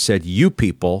Congress and said, you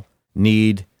people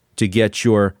need to get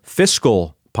your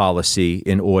fiscal policy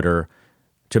in order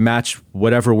to match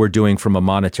whatever we're doing from a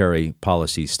monetary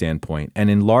policy standpoint. And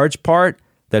in large part,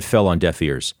 that fell on deaf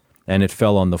ears, and it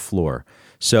fell on the floor.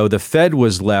 So the Fed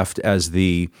was left as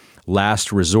the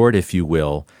last resort, if you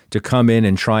will, to come in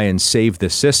and try and save the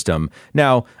system.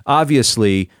 Now,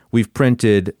 obviously, we've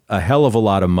printed a hell of a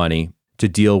lot of money to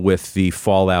deal with the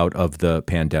fallout of the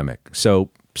pandemic. So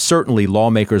certainly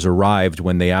lawmakers arrived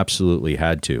when they absolutely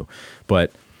had to.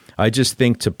 But I just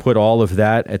think to put all of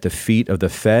that at the feet of the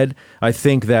Fed, I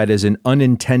think that is an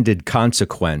unintended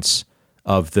consequence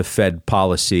of the Fed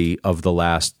policy of the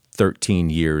last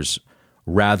 13 years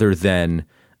rather than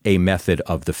a method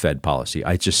of the Fed policy.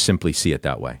 I just simply see it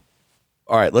that way.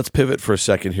 All right, let's pivot for a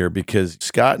second here because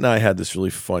Scott and I had this really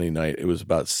funny night. It was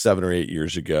about 7 or 8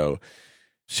 years ago,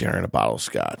 sharing a bottle of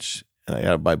scotch. And I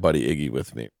had my buddy Iggy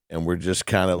with me. And we're just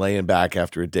kind of laying back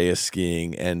after a day of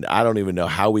skiing. And I don't even know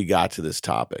how we got to this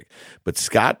topic. But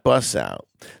Scott busts out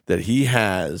that he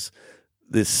has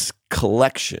this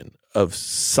collection of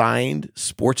signed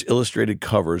Sports Illustrated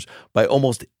covers by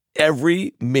almost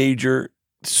every major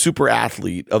super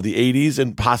athlete of the 80s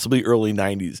and possibly early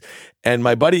 90s. And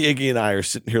my buddy Iggy and I are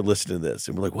sitting here listening to this.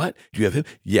 And we're like, what? Do you have him?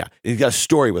 Yeah. And he's got a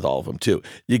story with all of them, too.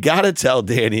 You got to tell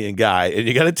Danny and Guy, and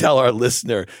you got to tell our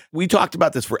listener. We talked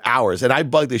about this for hours, and I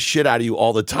bug the shit out of you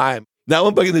all the time. Now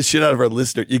I'm bugging the shit out of our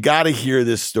listener. You got to hear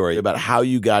this story about how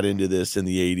you got into this in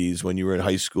the 80s when you were in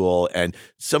high school and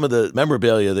some of the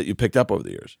memorabilia that you picked up over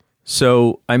the years.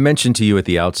 So I mentioned to you at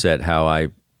the outset how I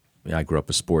grew up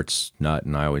a sports nut,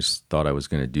 and I always thought I was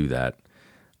going to do that.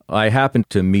 I happened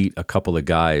to meet a couple of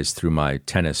guys through my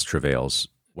tennis travails.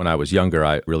 When I was younger,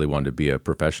 I really wanted to be a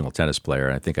professional tennis player.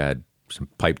 I think I had some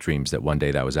pipe dreams that one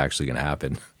day that was actually going to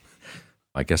happen.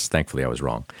 I guess thankfully I was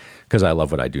wrong because I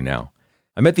love what I do now.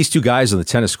 I met these two guys on the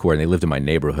tennis court, and they lived in my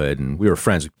neighborhood, and we were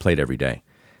friends. We played every day.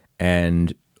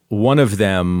 And one of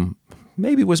them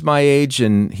maybe was my age,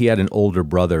 and he had an older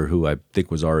brother who I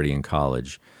think was already in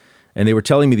college. And they were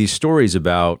telling me these stories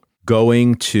about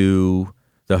going to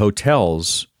the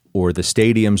hotels or the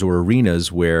stadiums or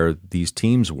arenas where these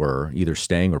teams were, either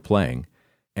staying or playing,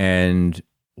 and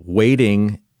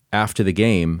waiting after the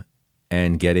game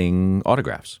and getting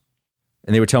autographs.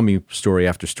 And they were telling me story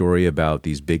after story about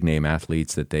these big-name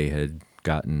athletes that they had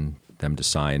gotten them to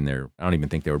sign their. I don't even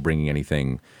think they were bringing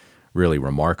anything really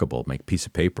remarkable, like a piece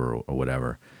of paper or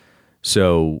whatever.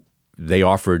 So they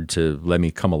offered to let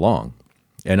me come along.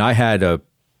 And I had a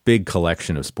big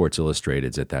collection of Sports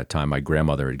Illustrateds at that time. My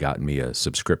grandmother had gotten me a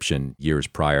subscription years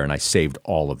prior, and I saved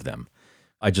all of them.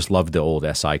 I just loved the old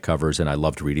SI covers, and I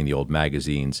loved reading the old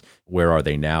magazines. Where Are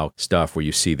They Now? Stuff where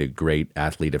you see the great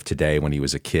athlete of today when he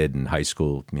was a kid in high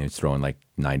school, he's throwing like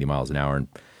 90 miles an hour and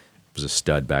was a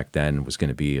stud back then, was going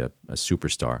to be a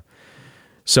superstar.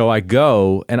 So I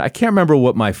go, and I can't remember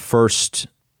what my first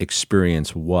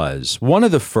experience was. One of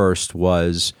the first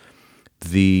was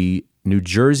the New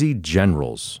Jersey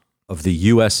Generals of the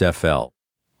USFL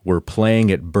were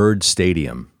playing at Byrd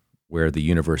Stadium, where the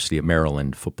University of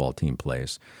Maryland football team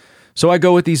plays. So I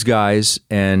go with these guys,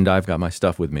 and I've got my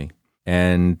stuff with me.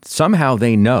 And somehow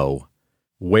they know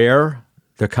where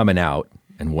they're coming out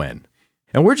and when.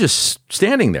 And we're just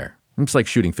standing there. It's like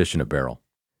shooting fish in a barrel.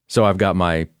 So I've got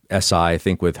my SI, I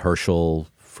think, with Herschel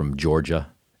from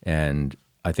Georgia. And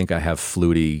I think I have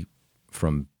Flutie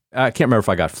from, I can't remember if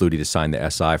I got Flutie to sign the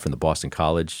SI from the Boston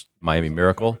College, Miami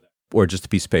Miracle, or just a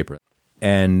piece of paper.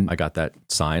 And I got that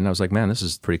signed. I was like, man, this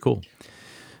is pretty cool.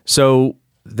 So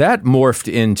that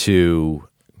morphed into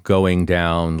going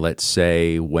down, let's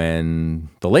say, when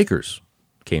the Lakers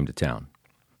came to town.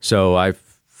 So I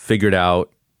figured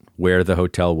out where the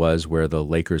hotel was, where the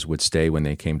Lakers would stay when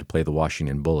they came to play the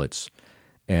Washington Bullets.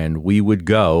 And we would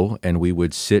go and we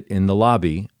would sit in the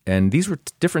lobby. And these were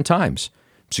different times.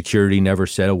 Security never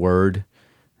said a word.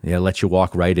 They let you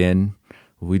walk right in.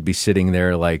 We'd be sitting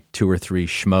there like 2 or 3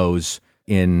 schmoes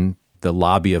in the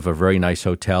lobby of a very nice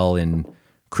hotel in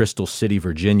Crystal City,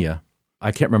 Virginia.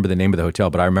 I can't remember the name of the hotel,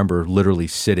 but I remember literally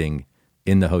sitting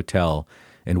in the hotel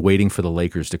and waiting for the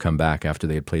Lakers to come back after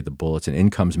they had played the Bullets. And in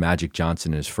comes Magic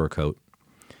Johnson in his fur coat.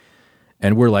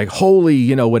 And we're like,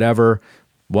 holy, whatever.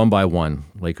 One by one,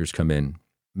 Lakers come in.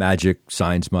 Magic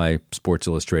signs my Sports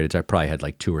Illustrated. I probably had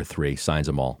like 2 or 3, signs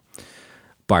them all.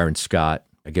 Byron Scott,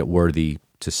 I get Worthy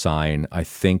to sign, I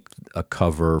think, a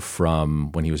cover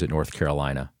from when he was at North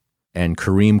Carolina. And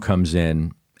Kareem comes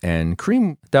in. And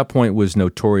Kareem, at that point, was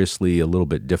notoriously a little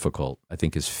bit difficult, I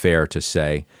think is fair to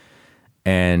say.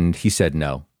 And he said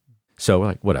no. So we're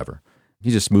like, whatever.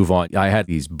 You just move on. I had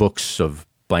these books of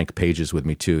blank pages with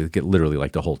me, too. Get literally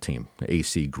like the whole team.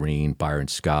 A.C. Green, Byron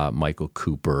Scott, Michael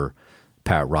Cooper,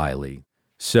 Pat Riley.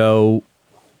 So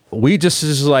we just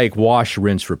like wash,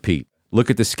 rinse, repeat. Look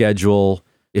at the schedule.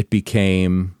 It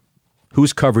became,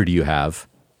 whose cover do you have?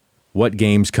 What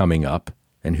game's coming up?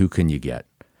 And who can you get?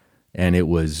 And it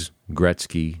was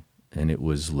Gretzky, and it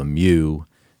was Lemieux,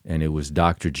 and it was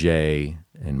Dr. J,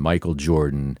 and Michael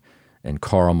Jordan, and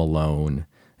Karl Malone,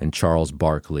 and Charles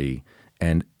Barkley,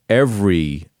 and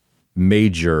every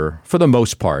major, for the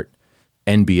most part,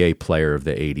 NBA player of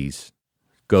the 80s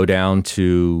go down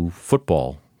to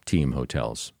football team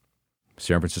hotels.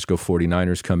 San Francisco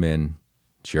 49ers come in,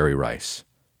 Jerry Rice,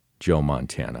 Joe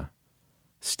Montana,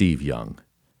 Steve Young,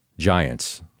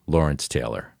 Giants, Lawrence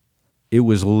Taylor. It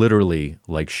was literally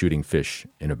like shooting fish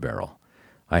in a barrel.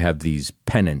 I have these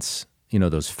pennants,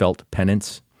 those felt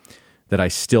pennants that I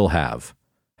still have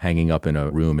hanging up in a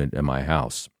room in my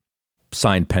house.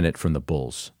 Signed pennant from the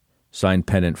Bulls, signed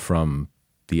pennant from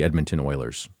the Edmonton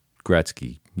Oilers,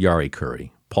 Gretzky, Yari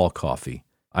Curry, Paul Coffey.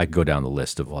 I could go down the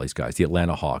list of all these guys. The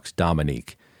Atlanta Hawks,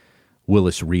 Dominique,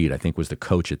 Willis Reed, I think was the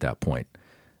coach at that point,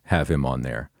 have him on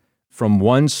there. From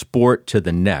one sport to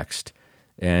the next,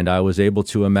 and I was able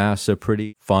to amass a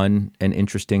pretty fun and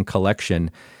interesting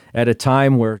collection at a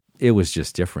time where it was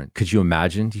just different. Could you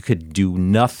imagine? You could do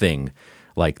nothing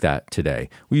like that today.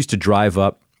 We used to drive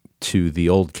up to the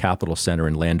old Capitol Center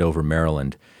in Landover,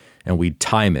 Maryland, and we'd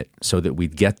time it so that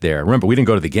we'd get there. Remember, we didn't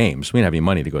go to the games. We didn't have any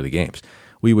money to go to the games.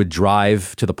 We would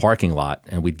drive to the parking lot,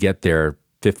 and we'd get there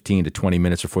 15 to 20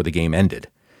 minutes before the game ended.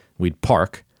 We'd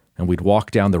park, and we'd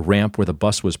walk down the ramp where the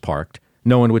bus was parked.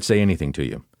 No one would say anything to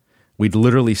you. We'd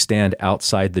literally stand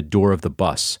outside the door of the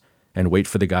bus and wait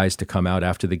for the guys to come out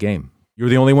after the game. You were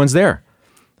the only ones there.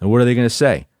 And what are they going to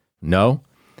say? No.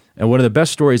 And one of the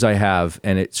best stories I have,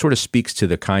 and it sort of speaks to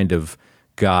the kind of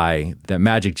guy that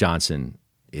Magic Johnson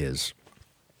is.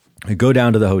 I go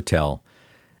down to the hotel,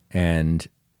 and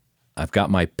I've got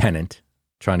my pennant,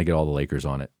 trying to get all the Lakers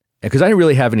on it. Because I didn't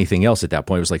really have anything else at that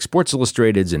point. It was like Sports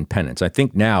Illustrateds and pennants. I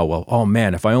think now, well, oh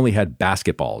man, if I only had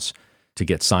basketballs to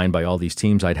get signed by all these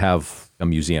teams, I'd have a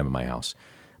museum in my house.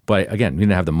 But again, we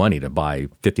didn't have the money to buy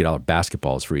 $50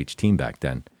 basketballs for each team back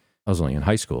then. I was only in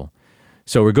high school.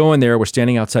 So we're going there. We're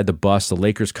standing outside the bus. The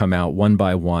Lakers come out one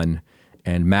by one.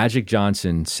 And Magic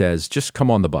Johnson says, just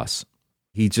come on the bus.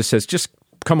 He just says, just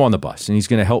come on the bus. And he's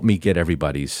going to help me get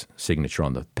everybody's signature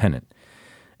on the pennant.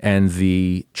 And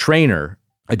the trainer,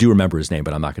 I do remember his name,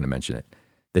 but I'm not going to mention it.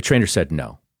 The trainer said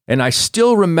no. And I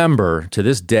still remember to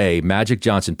this day Magic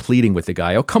Johnson pleading with the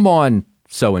guy, oh, come on,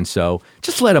 so-and-so.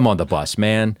 Just let him on the bus,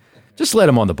 man. Just let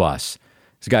him on the bus.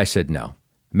 This guy said no.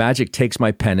 Magic takes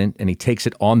my pennant, and he takes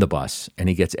it on the bus, and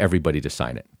he gets everybody to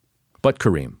sign it. But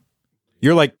Kareem.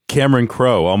 You're like Cameron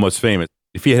Crowe, Almost Famous.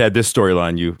 If he had this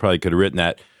storyline, you probably could have written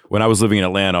that. When I was living in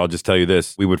Atlanta, I'll just tell you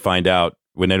this. We would find out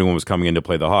when anyone was coming in to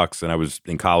play the Hawks, and I was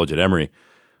in college at Emory,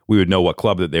 we would know what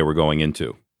club that they were going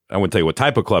into. I wouldn't tell you what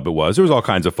type of club it was. There was all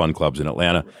kinds of fun clubs in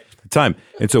Atlanta at the time.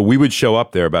 And so we would show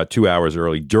up there about 2 hours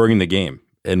early during the game.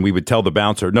 And we would tell the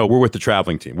bouncer, no, we're with the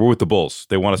traveling team. We're with the Bulls.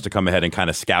 They want us to come ahead and kind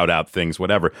of scout out things,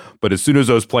 whatever. But as soon as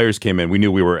those players came in, we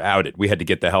knew we were outed. We had to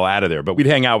get the hell out of there. But we'd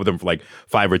hang out with them for like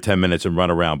 5 or 10 minutes and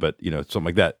run around. But, something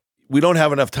like that. We don't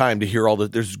have enough time to hear all the.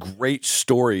 There's great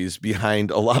stories behind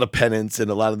a lot of pennants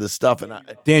and a lot of this stuff. And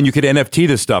Dan, you could NFT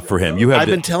this stuff for him. I've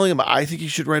been telling him I think he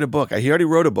should write a book. He already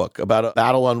wrote a book about a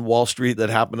battle on Wall Street that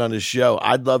happened on his show.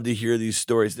 I'd love to hear these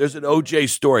stories. There's an OJ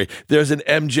story. There's an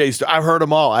MJ story. I've heard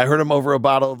them all. I heard them over a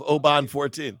bottle of Oban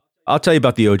 14. I'll tell you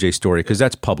about the OJ story because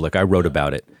that's public. I wrote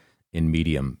about it in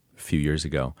Medium a few years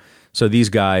ago. So these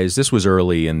guys, this was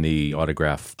early in the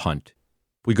autograph hunt.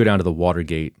 We go down to the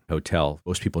Watergate Hotel.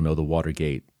 Most people know the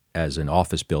Watergate as an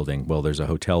office building. Well, there's a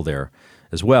hotel there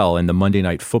as well. And the Monday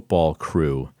Night Football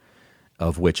crew,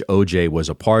 of which OJ was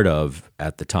a part of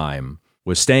at the time,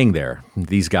 was staying there.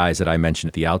 These guys that I mentioned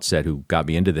at the outset who got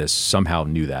me into this somehow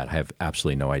knew that. I have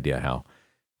absolutely no idea how.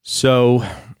 So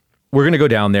we're going to go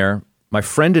down there. My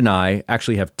friend and I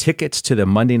actually have tickets to the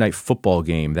Monday Night Football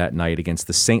game that night against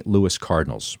the St. Louis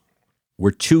Cardinals.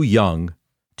 We're too young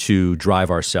to drive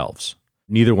ourselves.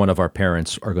 Neither one of our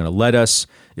parents are going to let us.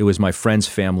 It was my friend's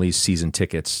family's season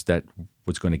tickets that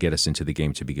was going to get us into the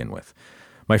game to begin with.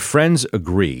 My friends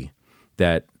agree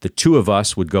that the two of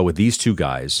us would go with these two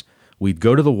guys. We'd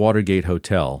go to the Watergate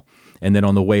Hotel, and then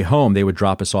on the way home, they would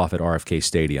drop us off at RFK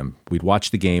Stadium. We'd watch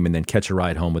the game and then catch a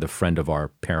ride home with a friend of our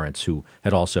parents who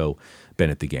had also been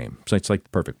at the game. So it's like the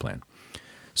perfect plan.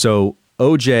 So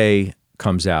OJ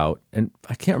comes out, and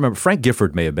I can't remember. Frank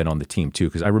Gifford may have been on the team too,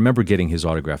 because I remember getting his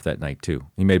autograph that night too.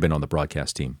 He may have been on the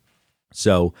broadcast team.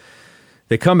 So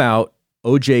they come out.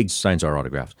 OJ signs our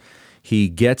autographs. He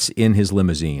gets in his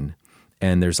limousine,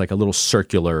 and there's like a little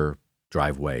circular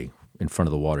driveway in front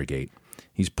of the Watergate.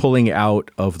 He's pulling out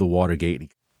of the Watergate. He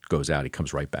goes out. He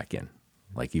comes right back in,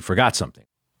 like he forgot something.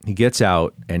 He gets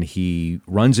out, and he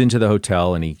runs into the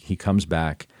hotel, and he comes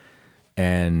back,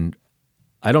 and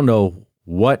I don't know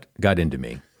what got into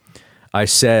me. I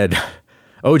said,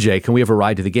 OJ, can we have a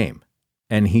ride to the game?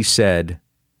 And he said,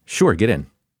 sure, get in.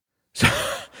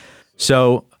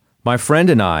 So my friend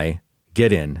and I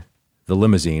get in the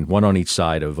limousine, one on each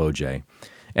side of OJ.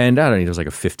 And I don't know, it was like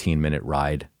a 15-minute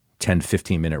ride, 10,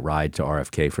 15-minute ride to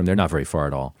RFK from there, not very far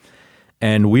at all.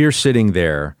 And we're sitting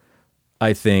there,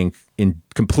 I think, in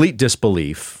complete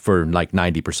disbelief for like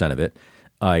 90% of it.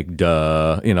 Like,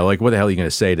 duh, like what the hell are you going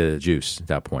to say to Juice at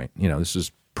that point? This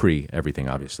is pre everything,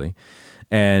 obviously.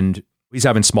 And he's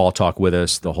having small talk with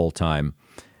us the whole time.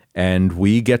 And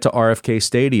we get to RFK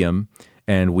Stadium,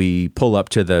 and we pull up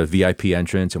to the VIP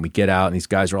entrance, and we get out, and these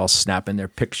guys are all snapping their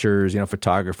pictures,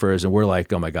 photographers. And we're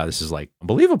like, oh my God, this is like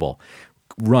unbelievable.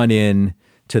 Run in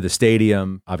to the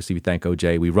stadium. Obviously, we thank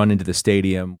OJ. We run into the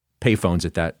stadium, payphones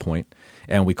at that point,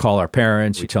 and we call our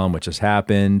parents. We tell them what just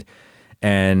happened.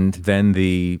 And then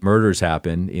the murders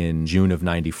happen in June of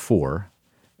 94.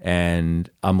 And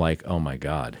I'm like, oh my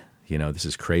God, this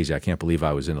is crazy. I can't believe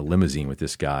I was in a limousine with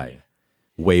this guy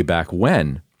way back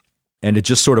when. And it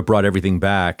just sort of brought everything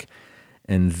back.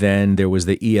 And then there was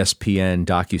the ESPN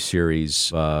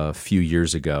docuseries a few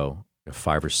years ago, a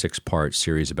 5 or 6 part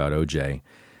series about OJ.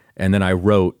 And then I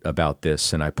wrote about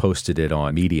this and I posted it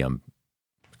on Medium.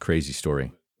 Crazy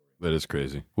story. That is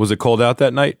crazy. Was it cold out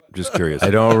that night? Just curious. I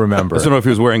don't remember. I don't know if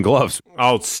he was wearing gloves.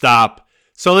 Oh, stop.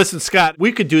 So listen, Scott,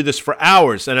 we could do this for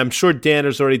hours, and I'm sure Dan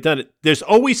has already done it. There's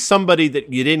always somebody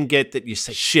that you didn't get that you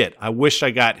say, shit, I wish I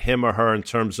got him or her in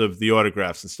terms of the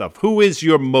autographs and stuff. Who is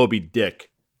your Moby Dick?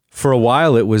 For a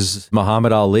while, it was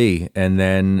Muhammad Ali, and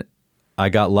then I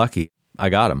got lucky. I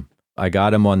got him. I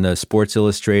got him on the Sports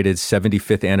Illustrated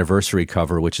 75th anniversary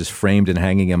cover, which is framed and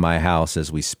hanging in my house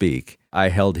as we speak. I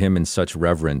held him in such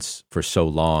reverence for so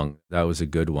long. That was a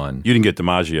good one. You didn't get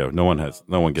DiMaggio. No one gets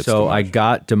So DiMaggio. I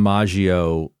got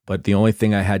DiMaggio, but the only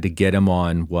thing I had to get him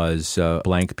on was a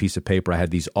blank piece of paper. I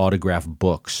had these autograph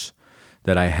books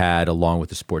that I had along with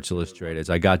the Sports Illustrated.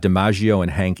 I got DiMaggio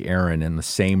and Hank Aaron in the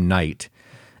same night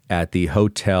at the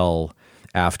hotel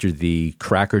after the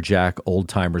Cracker Jack Old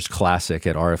Timers Classic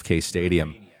at RFK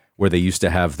Stadium, where they used to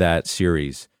have that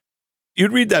series.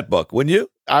 You'd read that book, wouldn't you?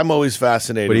 I'm always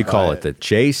fascinated. What do you call by it? The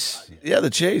Chase? Yeah, the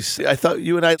Chase. I thought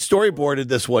you and I storyboarded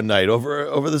this one night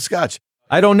over the scotch.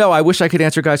 I don't know. I wish I could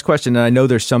answer Guy's question, and I know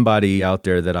there's somebody out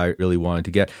there that I really wanted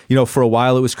to get. For a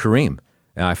while it was Kareem,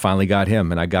 and I finally got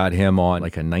him, and I got him on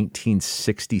like a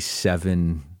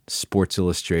 1967 Sports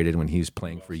Illustrated when he was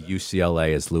playing for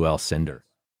UCLA as Lou Alcindor.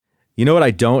 You know what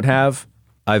I don't have?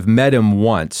 I've met him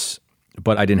once,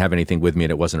 but I didn't have anything with me,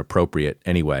 and it wasn't appropriate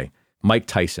anyway. Mike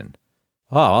Tyson.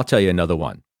 Oh, I'll tell you another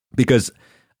one, because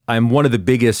I'm one of the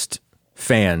biggest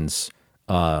fans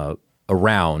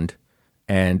around,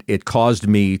 and it caused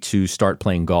me to start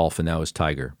playing golf, and that was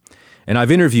Tiger. And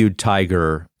I've interviewed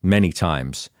Tiger many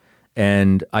times,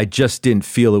 and I just didn't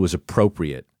feel it was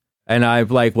appropriate. And I'm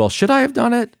like, well, should I have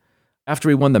done it? After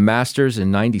he won the Masters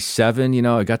in 97,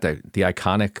 I got the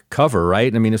iconic cover,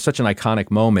 right? I mean, it's such an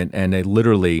iconic moment, and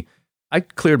I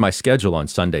cleared my schedule on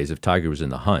Sundays if Tiger was in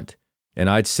the hunt. And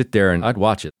I'd sit there and I'd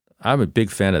watch it. I'm a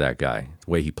big fan of that guy,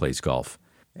 the way he plays golf.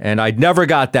 And I'd never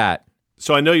got that.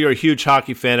 So I know you're a huge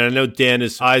hockey fan, and I know Dan,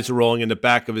 his eyes are rolling in the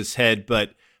back of his head,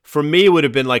 but For me, it would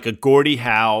have been like a Gordie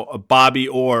Howe, a Bobby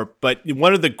Orr. But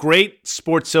one of the great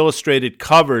Sports Illustrated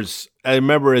covers I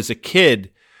remember as a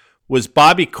kid was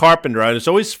Bobby Carpenter. I was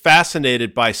always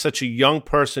fascinated by such a young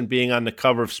person being on the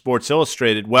cover of Sports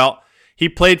Illustrated. Well, he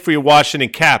played for your Washington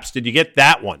Caps. Did you get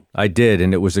that one? I did,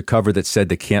 and it was a cover that said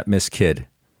the can't miss kid.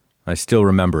 I still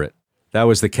remember it. That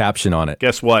was the caption on it.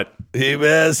 Guess what? He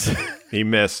missed. He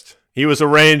missed. He was a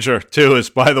Ranger, too,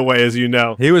 by the way, as you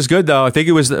know. He was good, though. I think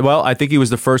he was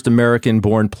the first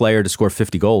American-born player to score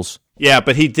 50 goals. Yeah,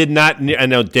 but he did not. I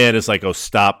know Dan is like, oh,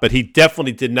 stop. But he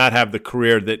definitely did not have the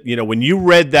career that, when you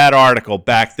read that article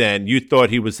back then, you thought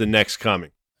he was the next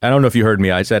coming. I don't know if you heard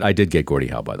me. I said I did get Gordie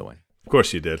Howe, by the way. Of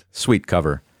course you did. Sweet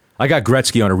cover. I got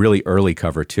Gretzky on a really early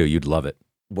cover, too. You'd love it.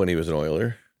 When he was an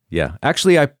Oiler? Yeah.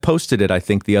 Actually, I posted it, I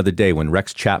think, the other day when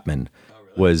Rex Chapman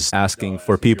was asking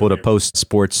for people to post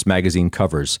sports magazine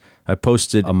covers. I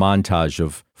posted a montage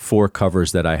of 4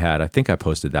 covers that I had. I think I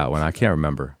posted that one. I can't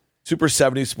remember. Super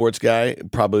 70 Sports Guy,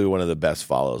 probably one of the best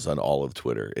follows on all of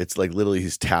Twitter. It's like literally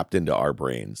he's tapped into our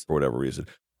brains for whatever reason.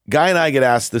 Guy and I get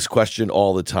asked this question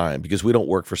all the time because we don't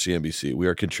work for CNBC. We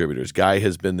are contributors. Guy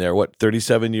has been there,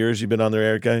 37 years you've been on there,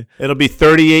 Eric Guy? It'll be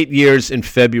 38 years in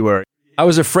February. I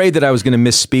was afraid that I was going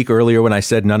to misspeak earlier when I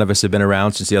said none of us have been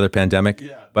around since the other pandemic,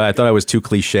 but I thought I was too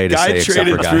cliche to say except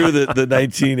for Guy. Guy traded through the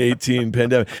 1918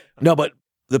 pandemic. No, but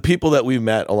the people that we've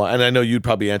met a lot, and I know you'd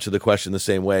probably answer the question the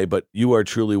same way, but you are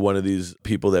truly one of these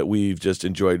people that we've just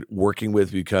enjoyed working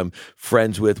with, become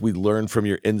friends with. We learn from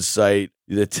your insight,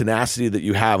 the tenacity that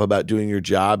you have about doing your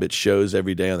job. It shows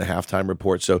every day on the Halftime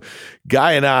Report. So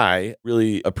Guy and I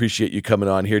really appreciate you coming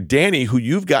on here. Danny, who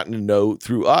you've gotten to know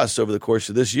through us over the course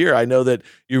of this year, I know that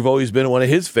you've always been one of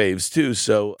his faves too.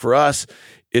 So for us,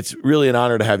 it's really an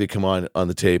honor to have you come on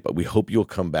the tape. We hope you'll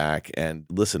come back and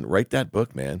listen, write that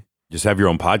book, man. Just have your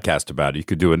own podcast about it. You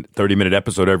could do a 30-minute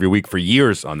episode every week for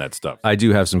years on that stuff. I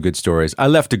do have some good stories. I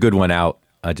left a good one out.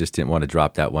 I just didn't want to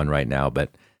drop that one right now, but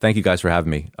thank you guys for having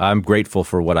me. I'm grateful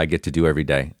for what I get to do every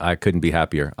day. I couldn't be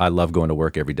happier. I love going to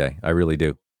work every day. I really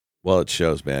do. Well, it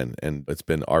shows, man, and it's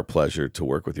been our pleasure to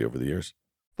work with you over the years.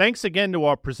 Thanks again to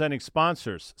our presenting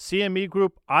sponsors, CME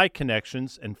Group,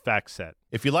 iConnections, and FactSet.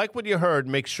 If you like what you heard,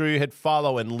 make sure you hit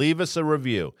follow and leave us a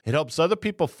review. It helps other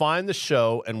people find the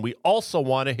show, and we also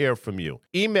want to hear from you.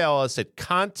 Email us at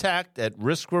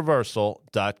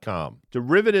contact@riskreversal.com.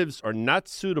 Derivatives are not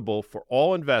suitable for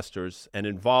all investors and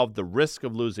involve the risk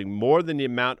of losing more than the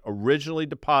amount originally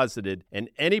deposited and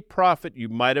any profit you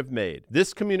might have made.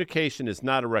 This communication is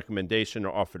not a recommendation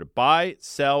or offer to buy,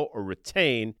 sell, or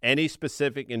retain any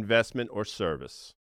specific investment or service.